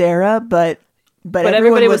was Sarah, but everyone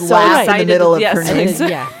everybody would was so laugh in the excited, middle of yes. her name.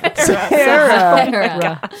 Yeah.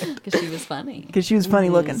 Sarah, Because she was funny. because she was funny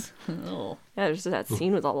looking. Oh. yeah, there's that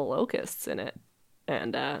scene with all the locusts in it,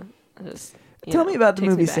 and I just you Tell know, me about the takes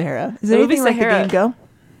me movie back. Sahara. Is The it movie anything like the Sahara- game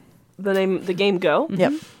Go? The game Go.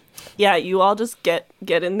 Yep. Yeah, you all just get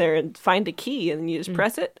in there and find a key, and you just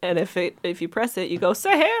press it, and if you press it, you go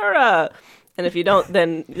Sahara, and if you don't,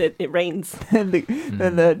 then it rains. and the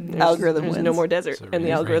algorithm There's wins. no more desert, So it and the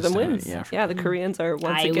rains algorithm down in wins. Africa. Yeah, the Koreans are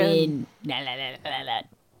once I again win. La, la, la, la, la.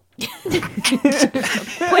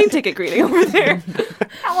 plane ticket greeting over there.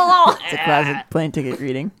 It's a classic plane ticket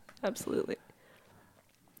greeting. Absolutely.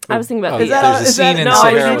 I was thinking about Oh, the. yeah, there's a scene in No,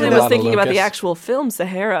 Sahara I with really a was lot of thinking about the locusts. actual film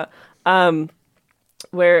Sahara,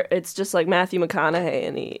 where it's just like Matthew McConaughey,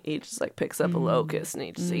 and he just like picks up a locust and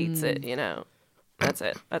he just eats it. You know, that's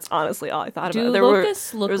it. That's honestly all I thought Do about.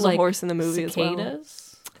 locusts look there was like a horse in the movie as well. cicadas?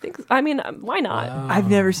 I mean, why not? I've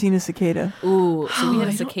never seen a cicada. Ooh, so we had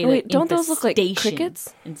a cicada. wait, don't those look like infestation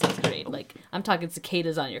crickets? in 6th grade? Like, I'm talking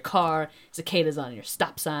cicadas on your car, cicadas on your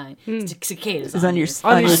stop sign, cicadas Is on on your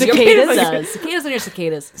on your cicadas. cicadas on your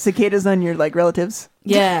cicadas. Cicadas on your like relatives.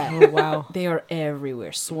 Yeah. Oh, wow. They are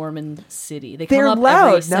everywhere, swarming city. They They're come up loud,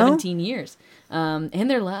 every no? 17 years. And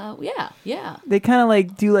they're loud. Yeah. They kind of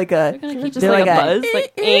like do like a. Gonna keep Just They're like, like a a- buzz,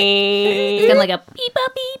 like It's kind of like a beep,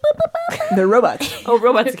 beep, beep, beep, beep. They're robots. oh,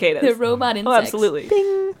 robot cicadas. They're robot insects. Oh, absolutely.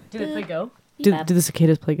 Do they play Go? Do the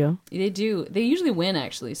cicadas play Go? They do. They usually win,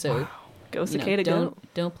 actually. So Go you know, cicada, go.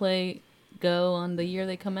 don't play Go on the year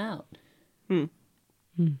they come out. That's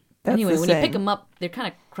Anyway, the when you saying. pick them up, they're kind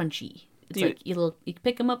of crunchy. It's Do you- like you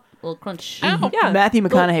pick them up, a little crunch. Yeah, Matthew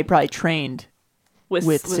McConaughey probably trained with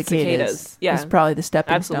cicadas. Yeah, It's probably the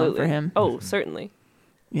stepping absolutely stone for him. Oh, certainly.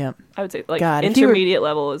 Yeah. I would say like God, if you were- intermediate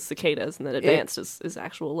level is cicadas, and then advanced is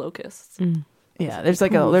actual locusts. Yeah. There's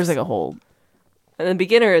like a whole. And then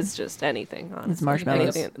beginner is just anything. Honestly. It's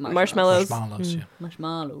marshmallows. Anything. Marshmallows. Marshmallows, yeah.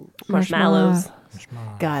 Marshmallow. Marshmallows.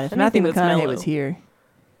 God, if Anything Matthew that's McConaughey mellow. was here,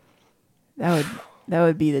 that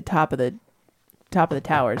would be the top of the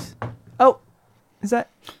towers. Oh, is that?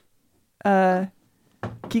 Can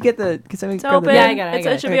you get the? Can somebody It's grab the open. Yeah, I got it, I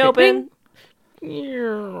got It it. should be Okay. open.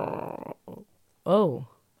 Oh.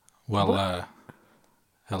 Well,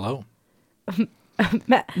 hello.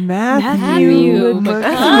 Matthew All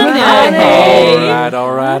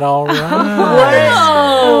right.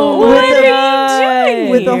 What are you doing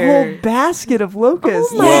with a here? whole basket of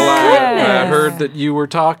locusts. Well, I heard that you were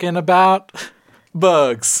talking about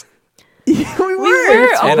bugs. we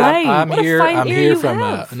were. And right. I'm What a here. fine I'm ear here you from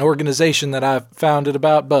have. an organization that I founded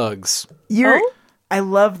about bugs. I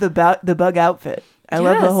love the bug outfit. I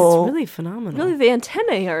love the Yes, whole. It's really phenomenal. Really, the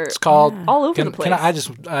antennae are It's called. all over Can, the place. can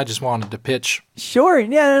I just wanted to pitch. Sure.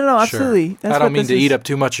 Yeah. No. Absolutely. Sure. That's I don't what mean this to is. eat up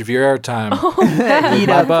too much of your airtime Eat with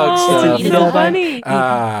my up. bug stuff. Eat so up. funny.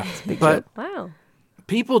 But Wow.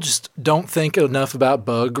 people just don't think enough about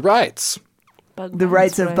bug rights. The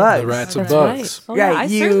rights of bugs. The rights of That's bugs. Oh, yeah, I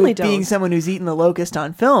you certainly don't. being someone who's eaten the locust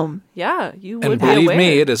on film. Yeah, you would And be believe aware.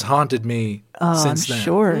 me, it has haunted me since I'm then.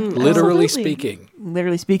 sure. Literally Absolutely. speaking.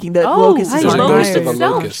 Literally speaking, the Oh, locust is There's a on ghost fire. of a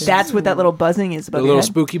locust. That's what that little buzzing is The about. little your head.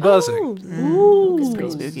 spooky buzzing. Ooh. It's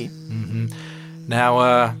pretty spooky. Now,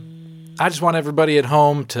 I just want everybody at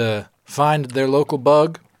home to find their local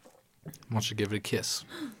bug. I want you to give it a kiss.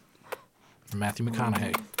 From Matthew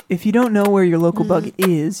McConaughey. If you don't know where your local bug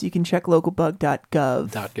is, you can check localbug.gov.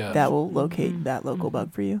 .gov. That will locate that local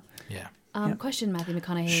bug for you. Yeah. Question, Matthew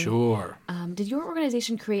McConaughey. Sure. Did your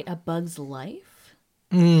organization create A Bug's Life?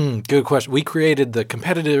 Good question. We created the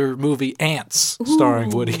competitor movie Ants, starring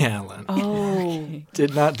Woody Allen. Oh,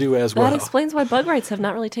 Did not do as well. that explains why bug rights have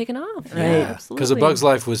not really taken off. Yeah, because A absolutely. Bug's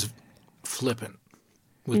Life was flippant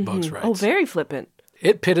with bugs' rights. Oh, very flippant.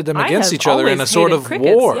 It pitted them I against have each other in a always sort hated of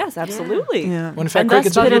crickets. war. Yes, absolutely. Yeah. When in fact, And thus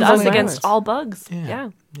crickets are pitted us beautiful against animals. all bugs. Yeah.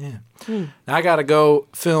 Yeah. Now I got to go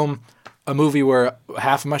film a movie where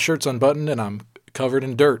half of my shirt's unbuttoned and I'm covered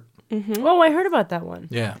in dirt. Oh, I heard about that one.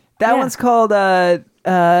 Yeah. That Yeah. one's called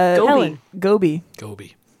Gobi. Gobi.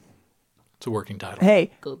 Gobi. It's a working title. Hey,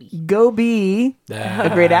 Gobi. Gobi, a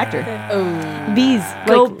great actor. Bees.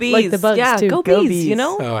 Go like, bees. Like the bugs, yeah, too. go Go bees, bees. you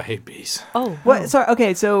know? Oh, I hate bees. Oh. What? Sorry.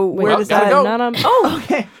 Okay, so where Well, does gotta that? go. Not on. Oh,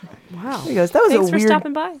 Okay. Wow. There he goes. That was thanks a for weird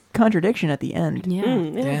stopping by. contradiction at the end. Yeah.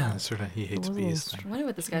 Yeah, sort of. He hates bees. Thing. I wonder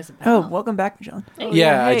what this guy's about. Oh, welcome back, John.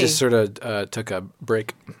 Yeah, I hey. just sort of took a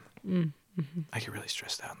break. I get really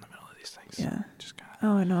stressed out in the middle of these things. Yeah. Just kind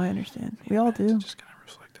Oh, I know. I understand. We all do. of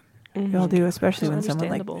reflecting. We all do, especially when It's someone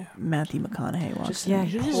like understandable. Matthew McConaughey walks Just in. Yeah,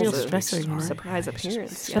 he's a real Holds stressor. You know? surprise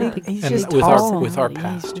appearance. But Yeah. he's And just with tall. our with our Yeah,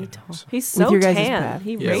 past. he's really too, tall. so. He's so your guys' tan. path.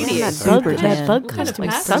 He Yeah. radiates. That bug- That tan. bug What kind of costume.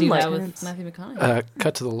 past do you sunlight. have with Matthew McConaughey?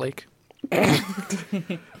 Cut to the lake.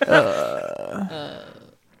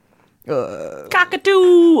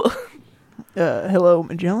 Cockatoo. Hello,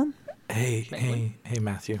 Magellan. Hey,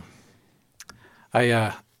 Matthew.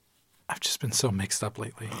 I've just been so mixed up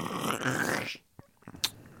lately.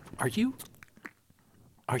 Are you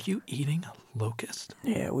eating a locust?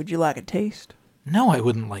 Yeah, would you like a taste? No, I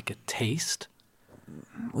wouldn't like a taste.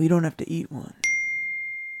 Well, you don't have to eat one.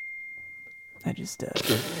 I just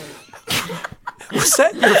Was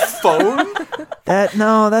that your phone? that's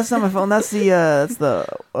not my phone. That's the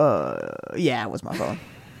yeah, it was my phone.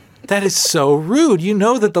 That is so rude. You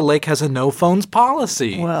know that the lake has a no phones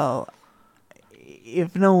policy. Well,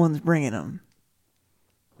 if no one's bringing them,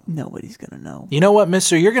 nobody's gonna know. You know what,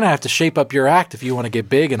 mister? You're going to have to shape up your act if you want to get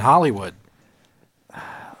big in Hollywood.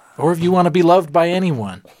 Or if you want to be loved by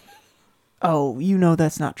anyone. Oh, you know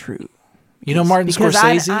that's not true. You know Martin Because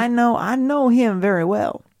Scorsese? I know him very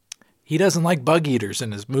well. He doesn't like bug eaters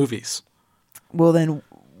in his movies. Well then,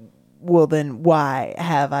 why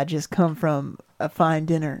have I just come from a fine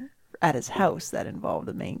dinner at his house that involved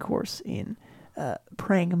a main course in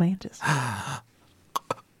praying a mantis? I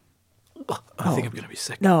think I'm going to be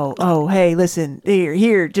sick. No. Oh, hey, listen.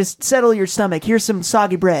 Here. Just settle your stomach. Here's some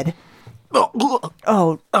soggy bread.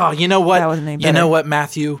 Oh, Oh, you know what? That wasn't any You know better. what,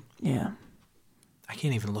 Matthew? yeah. I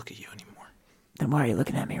can't even look at you anymore. Then why are you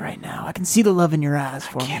looking at me right now? I can see the love in your eyes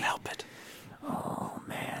for Can't me. help it.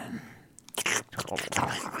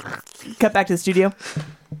 Cut back to the studio.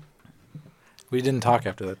 We didn't talk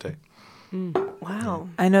after that day. Wow.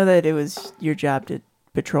 I know that it was your job to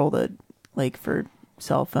patrol the lake for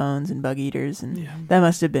cell phones and bug eaters, and that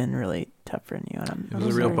must have been really tough for you. And It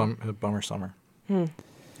was a real bummer summer.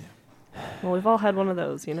 Well, we've all had one of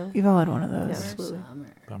those, you know? We've all had one of Yeah, those. absolutely.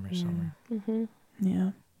 Bummer summer.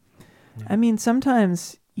 Yeah. I mean,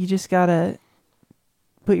 sometimes you just gotta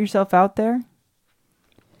put yourself out there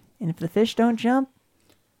And if the fish don't jump,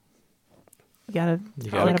 you gotta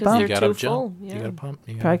Probably 'cause bump. they're gotta too jump. full, You yeah. gotta pump.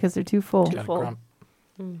 You Probably gotta, because they're too full. gotta full. grump.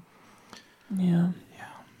 Yeah.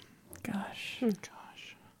 Gosh.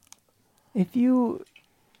 If you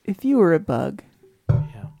were a bug,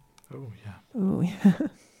 Yeah. Oh yeah. ooh,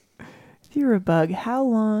 if you were a bug, how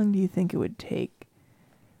long do you think it would take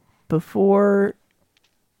before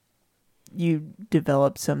you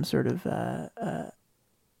develop some sort of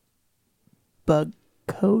bug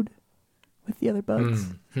code with the other bugs?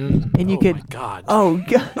 And you Oh could. my god. Oh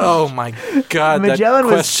god. Oh my god. Magellan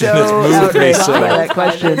that was question so has moved me outraged so. by that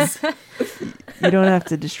question. You don't have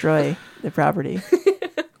to destroy the property,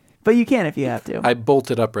 but you can if you have to. I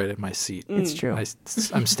bolted upright at my seat. It's true.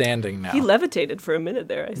 I'm standing now. He levitated for a minute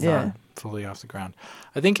there. I saw. Yeah. Fully off the ground.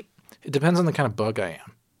 I think it depends on the kind of bug I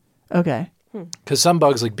am. Okay. Because some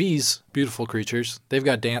bugs, like bees, beautiful creatures, they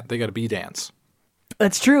got a bee dance.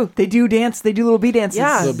 That's true. They do dance. They do little bee dances.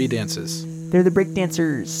 Yeah. Little bee dances. They're the break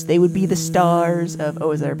dancers. They would be the stars of. Oh,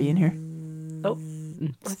 is there a bee in here? Oh,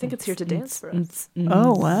 I think it's here to dance for us.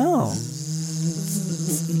 Oh, wow.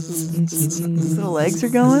 Its little legs are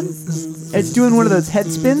going. It's doing one of those head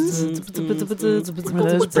spins. One of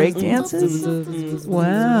those break dances.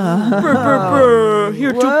 Wow.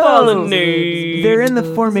 Here to Whoa. pollinate. They're in the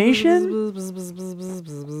formation.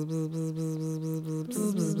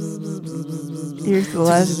 Here's the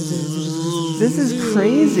last. This is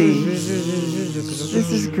crazy.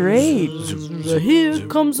 This is great. Here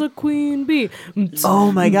comes a queen bee.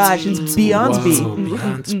 Oh my gosh, it's Beyond's Whoa, bee.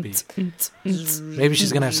 Beyond's bee. Maybe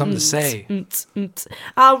she's going to have something to say.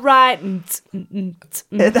 All right.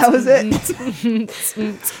 That was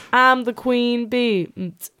it. I'm the queen bee.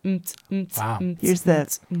 Wow. Here's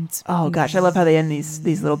the. Oh gosh, I love how they end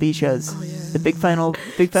these little bee shows. The big final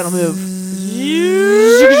move.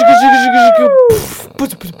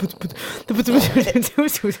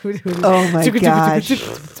 Oh my gosh.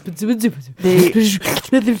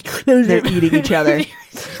 They're eating each other.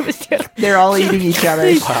 They're all eating each other.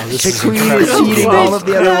 Wow, this The is queen incredible. is eating all of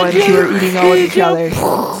the other ones who are eating all of each other.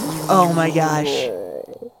 Oh my gosh.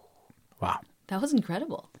 Wow. That was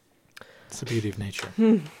incredible. It's the beauty of nature.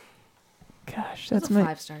 Gosh, That's that's a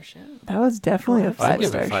my. 5-star show. That was definitely a I'd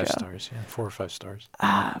give 5-star it 5 show. stars. Yeah, 4 or 5 stars.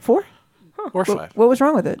 4? Or 5. What was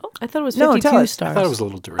wrong with it? I thought it was No, 52 tell us. stars. I thought it was a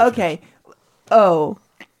little derivative. Okay. Oh,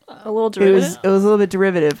 A little it derivative. was a little bit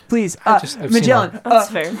derivative. Please, I've seen Magellan. That's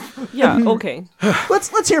fair. Yeah. Okay.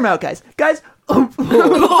 Let's hear him out, guys. Guys,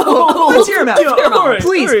 let's hear him out.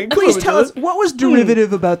 Please tell us what was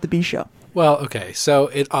derivative about the B show. Well, okay, so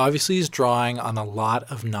it obviously is drawing on a lot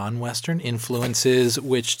of non-Western influences,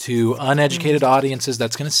 which to uneducated audiences,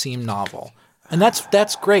 that's going to seem novel. And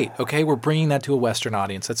that's great, okay? We're bringing that to a Western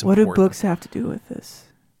audience. That's What do important. books have to do with this?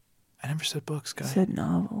 I never said books, guy. I said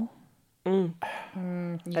novel.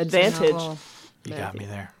 Advantage. You got me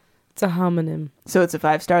there. It's a homonym. So it's a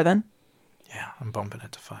 5-star then? Yeah, I'm bumping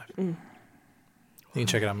it to 5. You can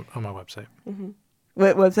check it out on my website,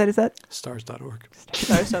 What website is that? stars.org.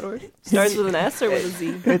 Stars.org. Stars with an S or with a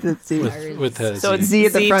Z? With a Z. With a So it's Z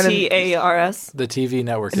at the front of- ZTARS. the TV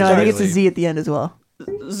network. No, is I think it's a really Z at the end as well.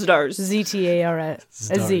 Stars.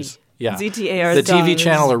 ZTARS. A Z. Stars. Yeah. ZTARS. The TV stars.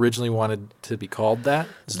 channel originally wanted to be called that,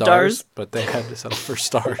 Stars. Stars, but they had to settle for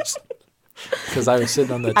Stars. Because I was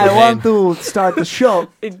sitting on the I domain. want to start the show.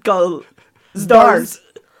 It goes Stars.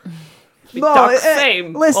 We No, talk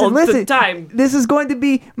fame all listen. the time. This is going to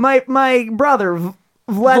be my brother,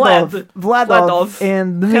 Vladov, Vladov.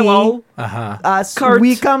 and me. Hello. Uh-huh. Us. Kurt.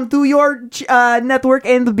 We come to your network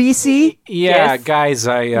NBC. Yeah, Yes. guys,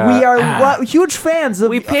 We are huge fans of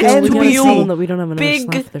We pitched We gotta to you tell them NBC. that we don't have enough Big,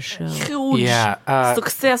 slot for the show. huge, Yeah,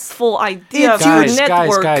 successful idea It's for huge.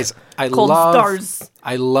 network guys, I called love Stars.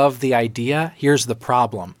 I love the idea. Here's the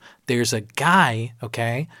problem. There's a guy,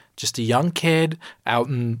 okay, just a young kid out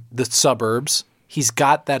in the suburbs. He's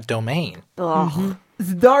got that domain.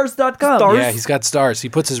 Stars.com. Stars. Yeah, he's got stars. He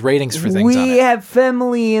puts his ratings for things on We it. have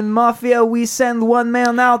family in mafia. We send one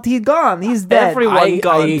man out. He's gone. He's dead. Everyone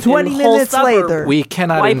gone. 20 In whole minutes suburb. later. We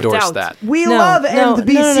cannot Wiped endorse out. that. We No, love no,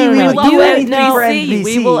 NBC. no, We no, would no. do You anything no. for NBC. NBC.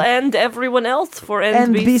 We will end everyone else for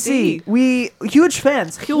NBC. We huge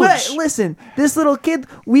fans. Huge. Listen, this little kid,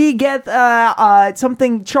 we get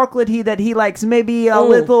something chocolatey that he likes. Maybe a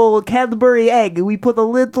little Cadbury egg. We put a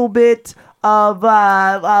little bit of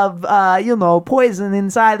poison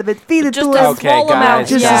inside of it. Feed it Just to a him. Okay, small amount. guys,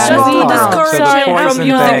 Just Yeah. a small Just amount. discourage So him the from poison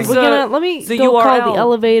using thing. We're gonna let me the go call URL. the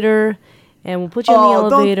elevator and we'll put you in the Oh,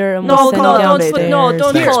 don't- elevator, and no, we'll send no, you don't downstairs. put- don't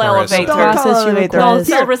Thanks, call Marissa. elevator. Don't Process call your elevator. request.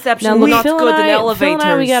 Cell Now, reception look, not Phil good in and I,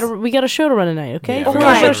 elevators. we got a show to run tonight, okay? Yeah, Phil we and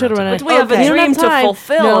got I a got a show show to to run run But tonight. we have a You don't dream to time.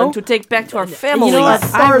 fulfill No. and to take back to our families. You know what?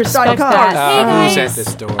 I respect Stars.com. that. Who's guys. at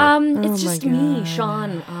this door? It's Oh just my me, God.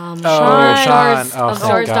 Sean. Sean. Stars Oh, of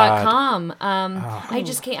thank stars.com. I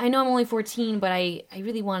just can't. I know I'm only 14, but I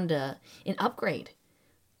really wanted an upgrade.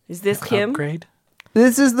 Is this him? Upgrade?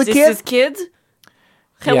 This is the This kid. is kid?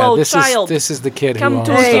 Hello, yeah, this child. this is the kid Come who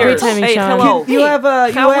to owns Hey, here. great Stars. timing, Hey, Sean. hello. You have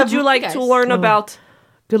a. How you would you like guys. to learn about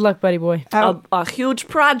Good luck, buddy boy. a huge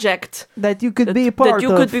project that you could be a that part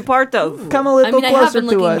you of? could be part of? Come a little I have closer been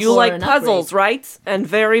to looking us. You for like an puzzles, upgrade. right? And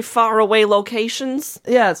very far away locations,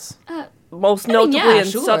 Yes. most I mean, notably yeah, in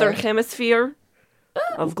sure. southern hemisphere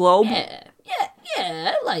of globe. Yeah,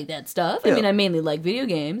 I like that stuff. I mean, I mainly like video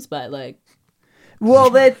games, but like,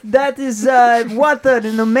 Well, that is what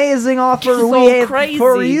an amazing offer So we have crazy.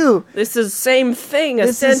 for you. This is same thing This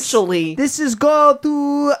essentially. This is go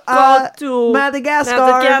to Go to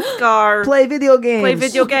Madagascar, play video games.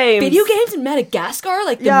 video games. video games in Madagascar,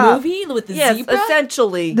 like the Yeah. movie with the Yes, zebra.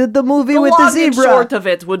 essentially. The movie The with long the zebra. and short of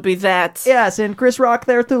it would be that. Yes, and Chris Rock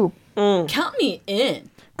there too. Count me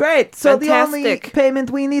in. Great. So the only Fantastic.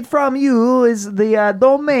 payment we need from you is the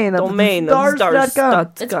domain of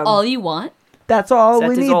stars.com. That's all you want. That's all That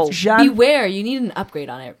we is need, all. Jean. Beware, you need an upgrade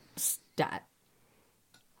on it. Stat.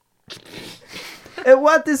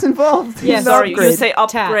 What is involved? Yes. in Sorry, you upgrade? say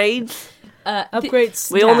upgrade.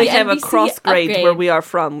 Upgrades. We only The have a NBC cross grade upgrade. where we are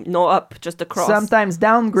from. No up, just a cross. Sometimes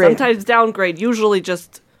downgrade. Sometimes downgrade. Usually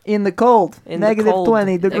just in the cold. in Negative the cold.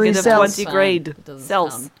 20 degrees Negative Celsius. 20 grade It doesn't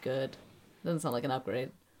Celsius. sound good. Doesn't sound like an upgrade.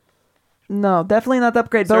 No, definitely not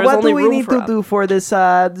upgrade. There But is what do only we room need for to do for this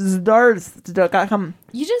stars.com?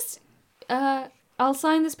 You just, I'll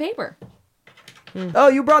sign this paper. Oh,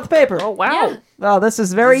 you brought the paper. Oh wow. Yeah. Well, this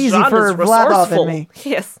is very easy Jean for is Vladov resourceful. and me.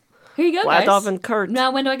 Yes. Here you go, Vladov guys. and Kurt.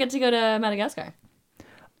 Now, when do I get to go to Madagascar?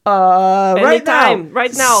 Right now. Anytime,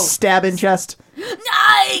 right now. Stab in chest. Go!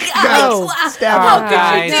 Stab How in could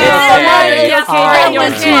guys, you do okay. that? Okay, I then you're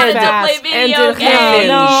just wanted to fast. play video And games.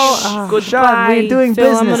 No. Goodbye. Sean, we're doing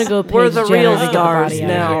Phil, I'm business. gonna go. We're page the Jenna real to get the stars body out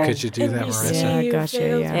of now. here. Could you do that, Marissa? Yeah,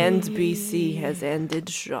 gotcha. Yeah. NBC has ended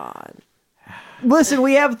Sean. Listen,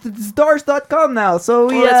 we have stars.com now, so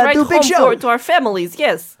we Well, let's write do big home show. to our families,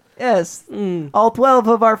 yes. Yes. All 12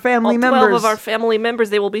 of our family All 12 members. of our family members,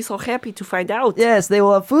 they will be so happy to find out. Yes, they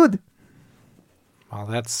will have food. Well,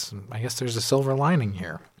 I guess there's a silver lining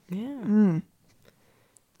here. Yeah.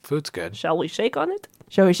 Food's good. Shall we shake on it?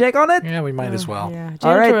 Shall we shake on it? Yeah, we might as well. Yeah.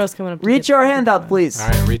 All right. Janitorial's coming up. to Reach get- your hand out, please. All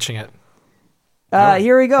right, reaching it.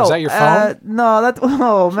 Here we go. Is that your phone? No, that.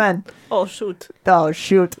 Oh man. Oh, shoot. Oh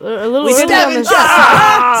shoot. A little We early stab on in this-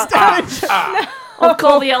 I'll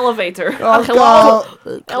call the elevator. Oh, Hello?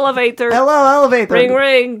 Elevator. Hello, elevator. Ring,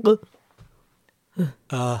 ring.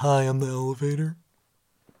 Hi, I'm the elevator.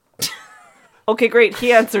 Okay, great.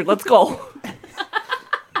 He answered. Let's go.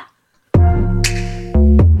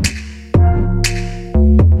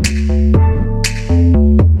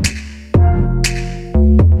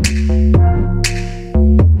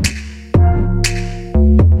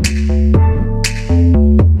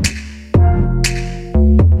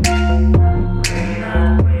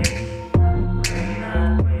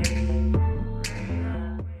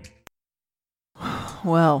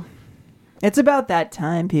 Well, it's about that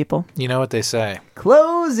time, people. You know what they say.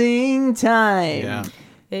 Closing time. Yeah.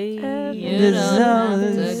 You The don't zone have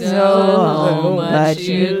is to so go home, home, but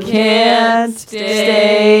you can't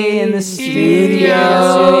stay in the studio.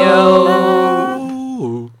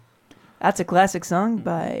 Ooh, That's a classic song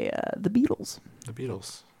by the Beatles. the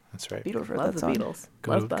Beatles. That's right. Beatles wrote Love that the song. Beatles.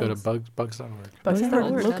 Go Love to, go to bugs. bugs.org.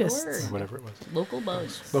 Bugs.org. Locusts. Or whatever it was. Local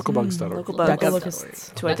buzz. Localbugs.org. Local Duck bugs. up.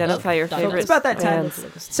 Locusts. To identify your It's favorites. It's about that time.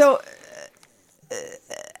 bands. So,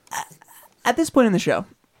 at this point in the show,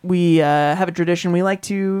 we have a tradition. We like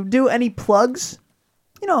to do any plugs,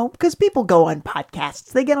 you know, because people go on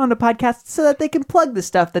podcasts. They get onto podcasts so that they can plug the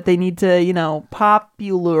stuff that they need to, you know,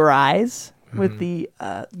 popularize with the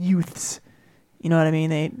youths. You know what I mean?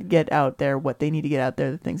 They get out there what they need to get out there,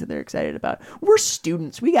 the things that they're excited about. We're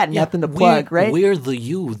students. We got nothing to plug, right? We're the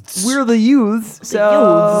youths. We're the youths,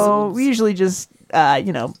 so we usually just,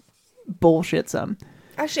 you know, bullshit some.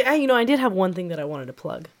 Actually, I did have one thing that I wanted to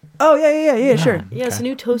plug. Oh yeah, sure. Yeah, it's a Okay.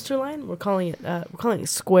 new toaster line. We're calling it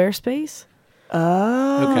Squarespace.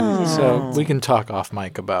 Oh, Okay, so we can talk off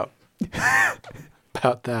mic about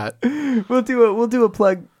that. we'll do a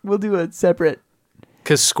plug. We'll do a separate.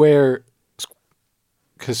 Because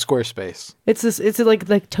Squarespace. It's this. It's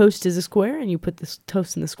like toast is a square, and you put this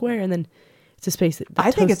toast in the square, and then It's a space.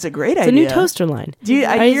 I think it's a great It's idea. a new toaster line. Do you, Is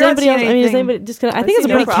you're not anybody seeing else? I mean, is anything- anybody just gonna? I I think it's a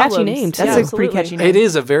see no pretty catchy problems. name too. That's a Absolutely. pretty catchy name. It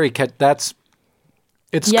is a very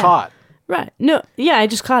it's Yeah. caught. Right. No. Yeah, I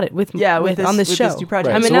just caught it with Yeah, with with this- on this with show. this new project.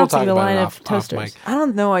 Right, I'm so we'll announcing talk the about it line off of toasters. mic. I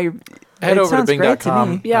don't know why you're. Head it over to sounds great Bing.com.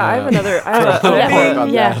 me. Yeah, I have another. I have for a, more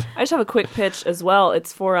on yeah. that. I just have a quick pitch as well.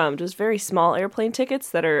 It's for just very small airplane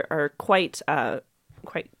tickets that are quite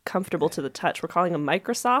comfortable to the touch. We're calling them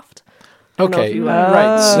Microsoft. I don't know if Okay, you,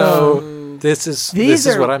 right. So this is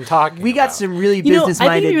what I'm talking We got about. some really I think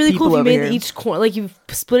business-minded it'd be really people cool if you over made here. each corner, like you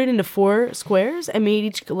split it into 4 squares and made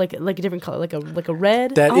each like a different color, like a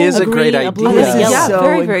red. That is a a great green, a blue, idea. and This a is yellow. so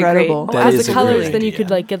very, very incredible. great. That As is the a colors, great then you idea. could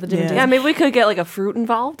like get the different. Yeah. Yeah, maybe we could get like a fruit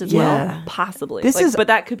involved as Yeah. well, possibly. This Like, is- but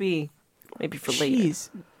that could be maybe for later. Jeez,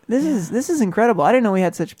 this is incredible. I didn't know we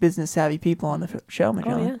had such business-savvy people on the show, Oh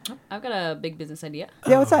Magellan. yeah. I've got a big business idea.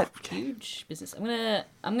 Yeah, what's that? Huge business.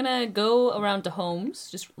 I'm gonna go around to homes,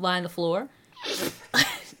 just lie on the floor,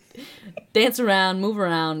 dance around, move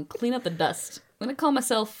around, clean up the dust. I'm gonna call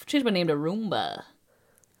myself, change my name to Roomba.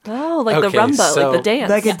 Oh, like Okay, the rumba, so- like the dance.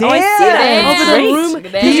 Like a Oh, I see that. dance. Oh, Over the great. room. Look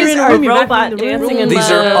at You're that. in a A room. You're robot vacuuming the room. dancing in These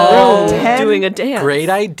the are all room, doing a dance. Great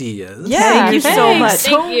ideas. Yeah. Thank you so Thanks. much.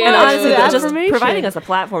 Thank you. And honestly, Yeah. just Affirmation. providing us a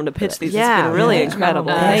platform to pitch these Yeah. has been really Yeah.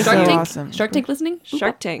 incredible. Thank Shark you. Tank. Awesome. Shark Tank listening?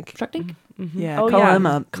 Shark Tank. Shark Tank. Yeah, Oh, call yeah. them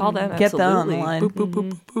up. Call them, Get them on the absolutely. line. Boop, boop,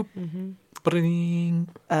 boop, boop. Bring,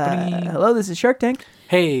 bring. Hello, this is Shark Tank.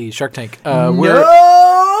 Hey, Shark Tank. We're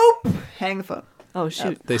Nope. Hang the phone. Oh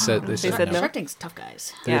shoot. they said said no. Shark Tank's tough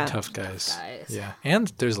guys. They're Yeah. tough guys. Guys. Yeah,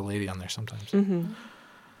 and there's a lady on there sometimes.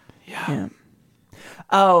 Yeah.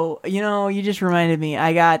 Oh, you just reminded me.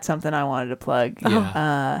 I got something I wanted to plug.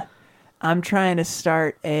 Yeah. I'm trying to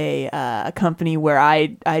start a company where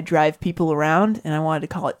I drive people around, and I wanted to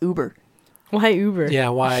call it Uber. Why Uber? Yeah,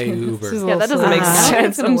 why Uber? Yeah, that doesn't make Uh,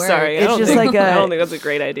 sense. it's I'm gonna sorry. work. It's just like I a- don't think that's a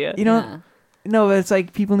great idea. No, but it's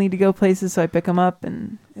like people need to go places, so I pick them up,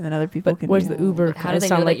 and then other people But can. where's do the Uber? How do Does they it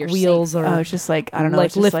sound know that like you're wheels Oh, or it's just like I don't know. like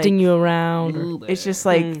it's just lifting like, you around? Or, Uber. It's just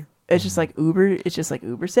like it's just like Uber. It's just like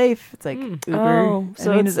Uber safe. It's like Uber. Oh,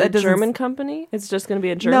 so it's a it doesn't- German company? It's just going to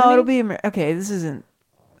be a German. No, it'll be okay. This isn't.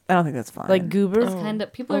 I don't think that's fine. like goober? It's kind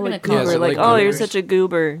of people are Oh, gonna like call Yeah, is goober. it Like, like oh, you're goobers? such a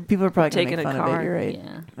goober. people are probably gonna taking make a fun of car. it. You're right.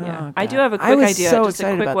 Yeah. Yeah. Oh, I do God. have a I quick was idea, so just a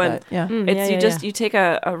excited quick about one. that. Yeah. It's you take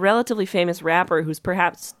a relatively famous rapper who's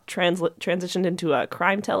perhaps transitioned into a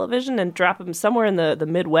crime television and drop him somewhere in the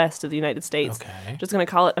Midwest of the United States. Okay. Just going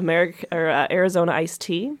to call it Arizona iced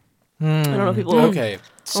tea. I don't know if people. Okay, I don't know if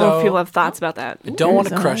so people have thoughts about that. I don't want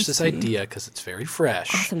to Arizona crush this iced tea. idea because it's very fresh.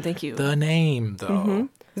 Awesome, thank you. The name, though.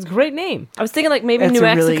 It's a great name. I was thinking like maybe That's New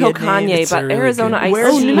a really Mexico good name. Kanye, It's a but really Arizona good- iced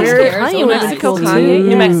Where's- tea. New where- Mexico Arizona Kanye would be Mexico cool Kanye, too.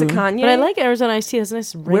 New Mexico Kanye. But I like Arizona iced tea. That's a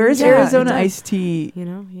nice ring. Where's to it. Arizona It does. iced tea? You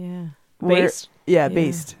know, yeah. Where- based. Yeah,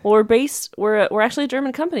 based. Or based. We're actually a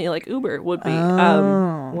German company, like Uber would be.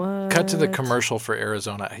 Oh. What? Cut to the commercial for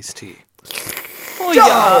Arizona iced tea. Oh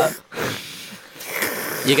yeah.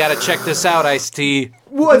 You got to check this out, iced tea.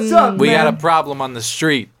 What's up, We man? got a problem on the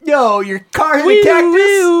street. Yo, your car in a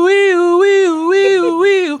cactus?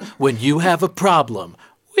 When you have a problem,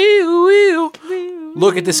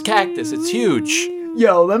 look at this cactus. It's huge.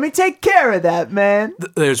 Yo, let me take care of that, man.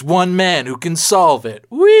 There's one man who can solve it.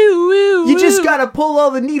 You just gotta pull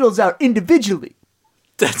all the needles out individually.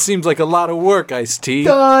 That seems like a lot of work, iced tea.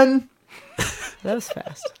 Done. That was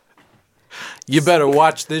fast. You better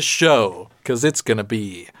watch this show, because it's going to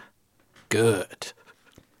be good.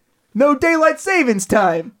 No daylight savings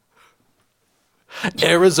time.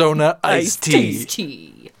 Arizona iced tea.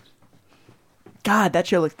 Tea. God, that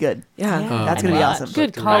show looked good. Yeah. That's gonna be awesome.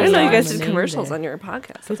 Good call. I didn't know you on guys the did name commercials there. on your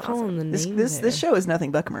podcast. Good That's call awesome. on the name. This show is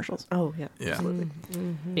nothing but commercials. Oh yeah. Yeah.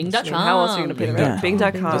 Bing.com. How else are you gonna put it Yeah. around?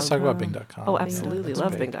 Bing.com. Let's talk about Bing.com. Oh, absolutely. That's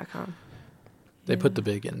Love big. Bing.com. They put the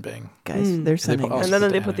big in Bing. Guys, they're sending put us. also And then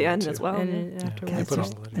the they put the end end too. as well. And Guys, afterwards, put all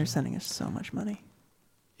the letters. they're sending us so much money.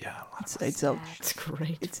 Yeah. It's a it's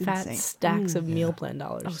great. It's Fat insane. stacks of meal plan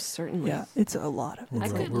dollars. Oh, certainly. yeah. It's a lot of I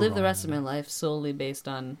could We're live the wrong. rest of my life solely based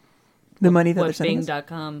on the money that they're what sending us.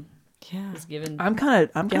 Bing.com Yeah. is given. I'm kind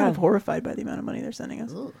Yeah. of horrified by the amount of money they're sending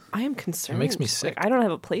us. I am concerned. It makes me sick. Like, I don't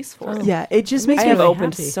have a place for it. Yeah, it just makes I me have really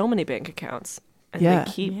opened happy. so many bank accounts, and Yeah.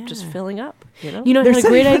 they keep just Yeah. filling up. You know. You know, I They're had a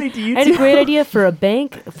great sending money to idea. you I had a too. great idea for a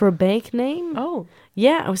bank name. Oh,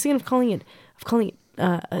 Yeah, I was thinking of calling it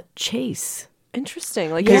a Chase.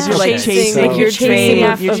 interesting. Like Yeah. you're Like chasing, like you're chasing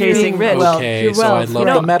after you're chasing being rich. well. Okay, you're so well, I love you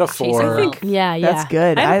know, the metaphor. I think Yeah, yeah. That's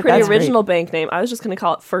good. I have a pretty that's great. original bank name. I was just going to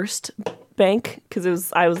call it First Bank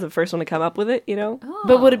because I was the first one to come up with it. You know.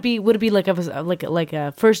 But would it be like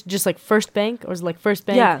a first just like First Bank or is it like First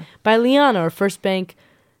Bank Yeah. by Liana or First Bank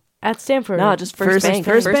At Stanford. No, just First Bank.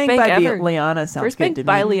 First Bank by ever. Liana sounds First good Bank to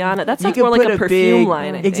by me. Liana. That You sounds could more like put a perfume big, line,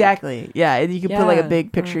 I think. Exactly. Yeah, you could put like a Yeah.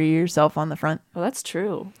 big picture of yourself on the front. Oh, that's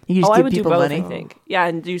true. You can just I give would people do both, money. I think. Yeah,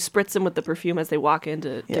 and you spritz them with the perfume as they walk in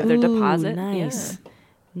to Yeah. give their Ooh, deposit. Nice. Yeah.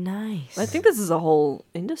 Nice. I think this is a whole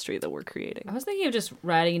industry that we're creating. I was thinking of just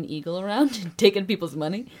riding an eagle around and taking people's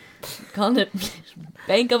money, calling it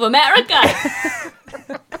Bank of America.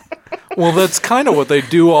 Well, that's kind of what they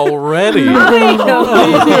do already. Eagle.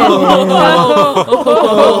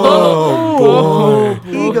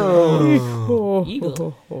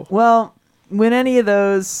 Eagle. Well, when any of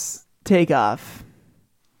those take off,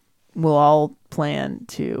 we'll all plan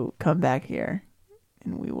to come back here,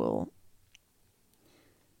 and we'll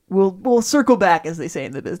circle back, as they say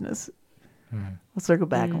in the business. We'll circle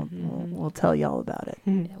back and we'll tell you all about it.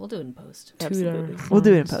 Yeah, we'll do it in post. Absolutely. We'll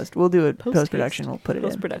do it in post. We'll do it Post-haste. post production. We'll put it in.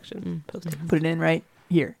 Post-production. Post-haste. Put it in right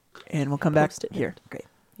here, and we'll come back Post it. here. Great.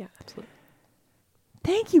 Yeah, absolutely.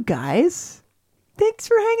 Thank you, guys. Thanks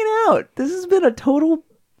for hanging out. This has been a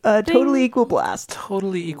totally equal blast.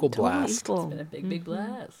 Totally equal blast. Equal. It's been a big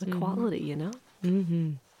blast. Equality, you know?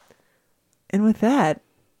 Mm-hmm. And with that,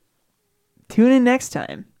 tune in next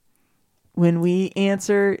time when we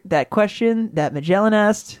answer that question that Magellan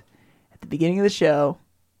asked at the beginning of the show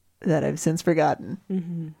that I've since forgotten.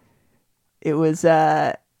 Mm-hmm. It was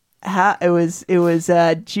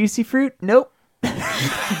juicy fruit. Nope.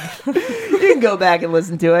 You can go back and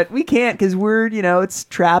listen to it. We can't because we're it's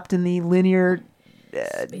trapped in the linear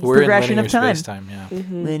We're progression in linear of time. space-time, yeah.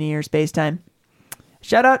 Linear space time.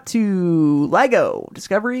 Shout out to LIGO,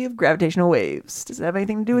 Discovery of Gravitational Waves. Does it have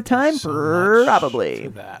anything to do with time? So much Probably. for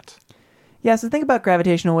that. Yeah, so think about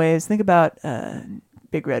gravitational waves. Think about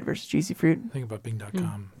Big Red versus Juicy Fruit. Think about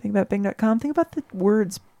Bing.com. Think about Bing.com. Think about the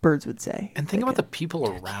words birds would say. And think about the people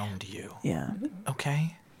around you. Yeah.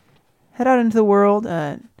 Okay? Head out into the world.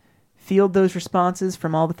 Field those responses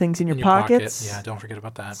from all the things in your pockets. Pocket. Yeah, don't forget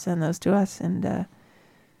about that. Send those to us. And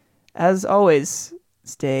as always,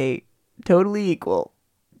 stay totally equal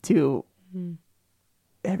to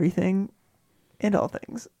everything and all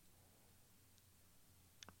things.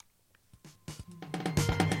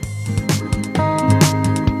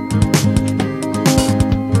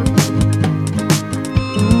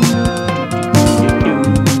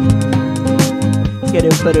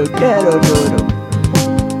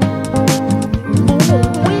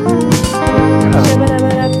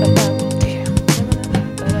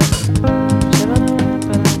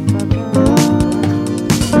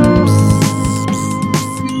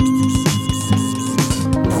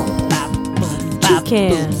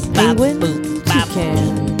 Toucan, penguin,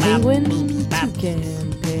 toucan, penguin,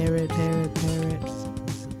 toucan, parrot, parrot,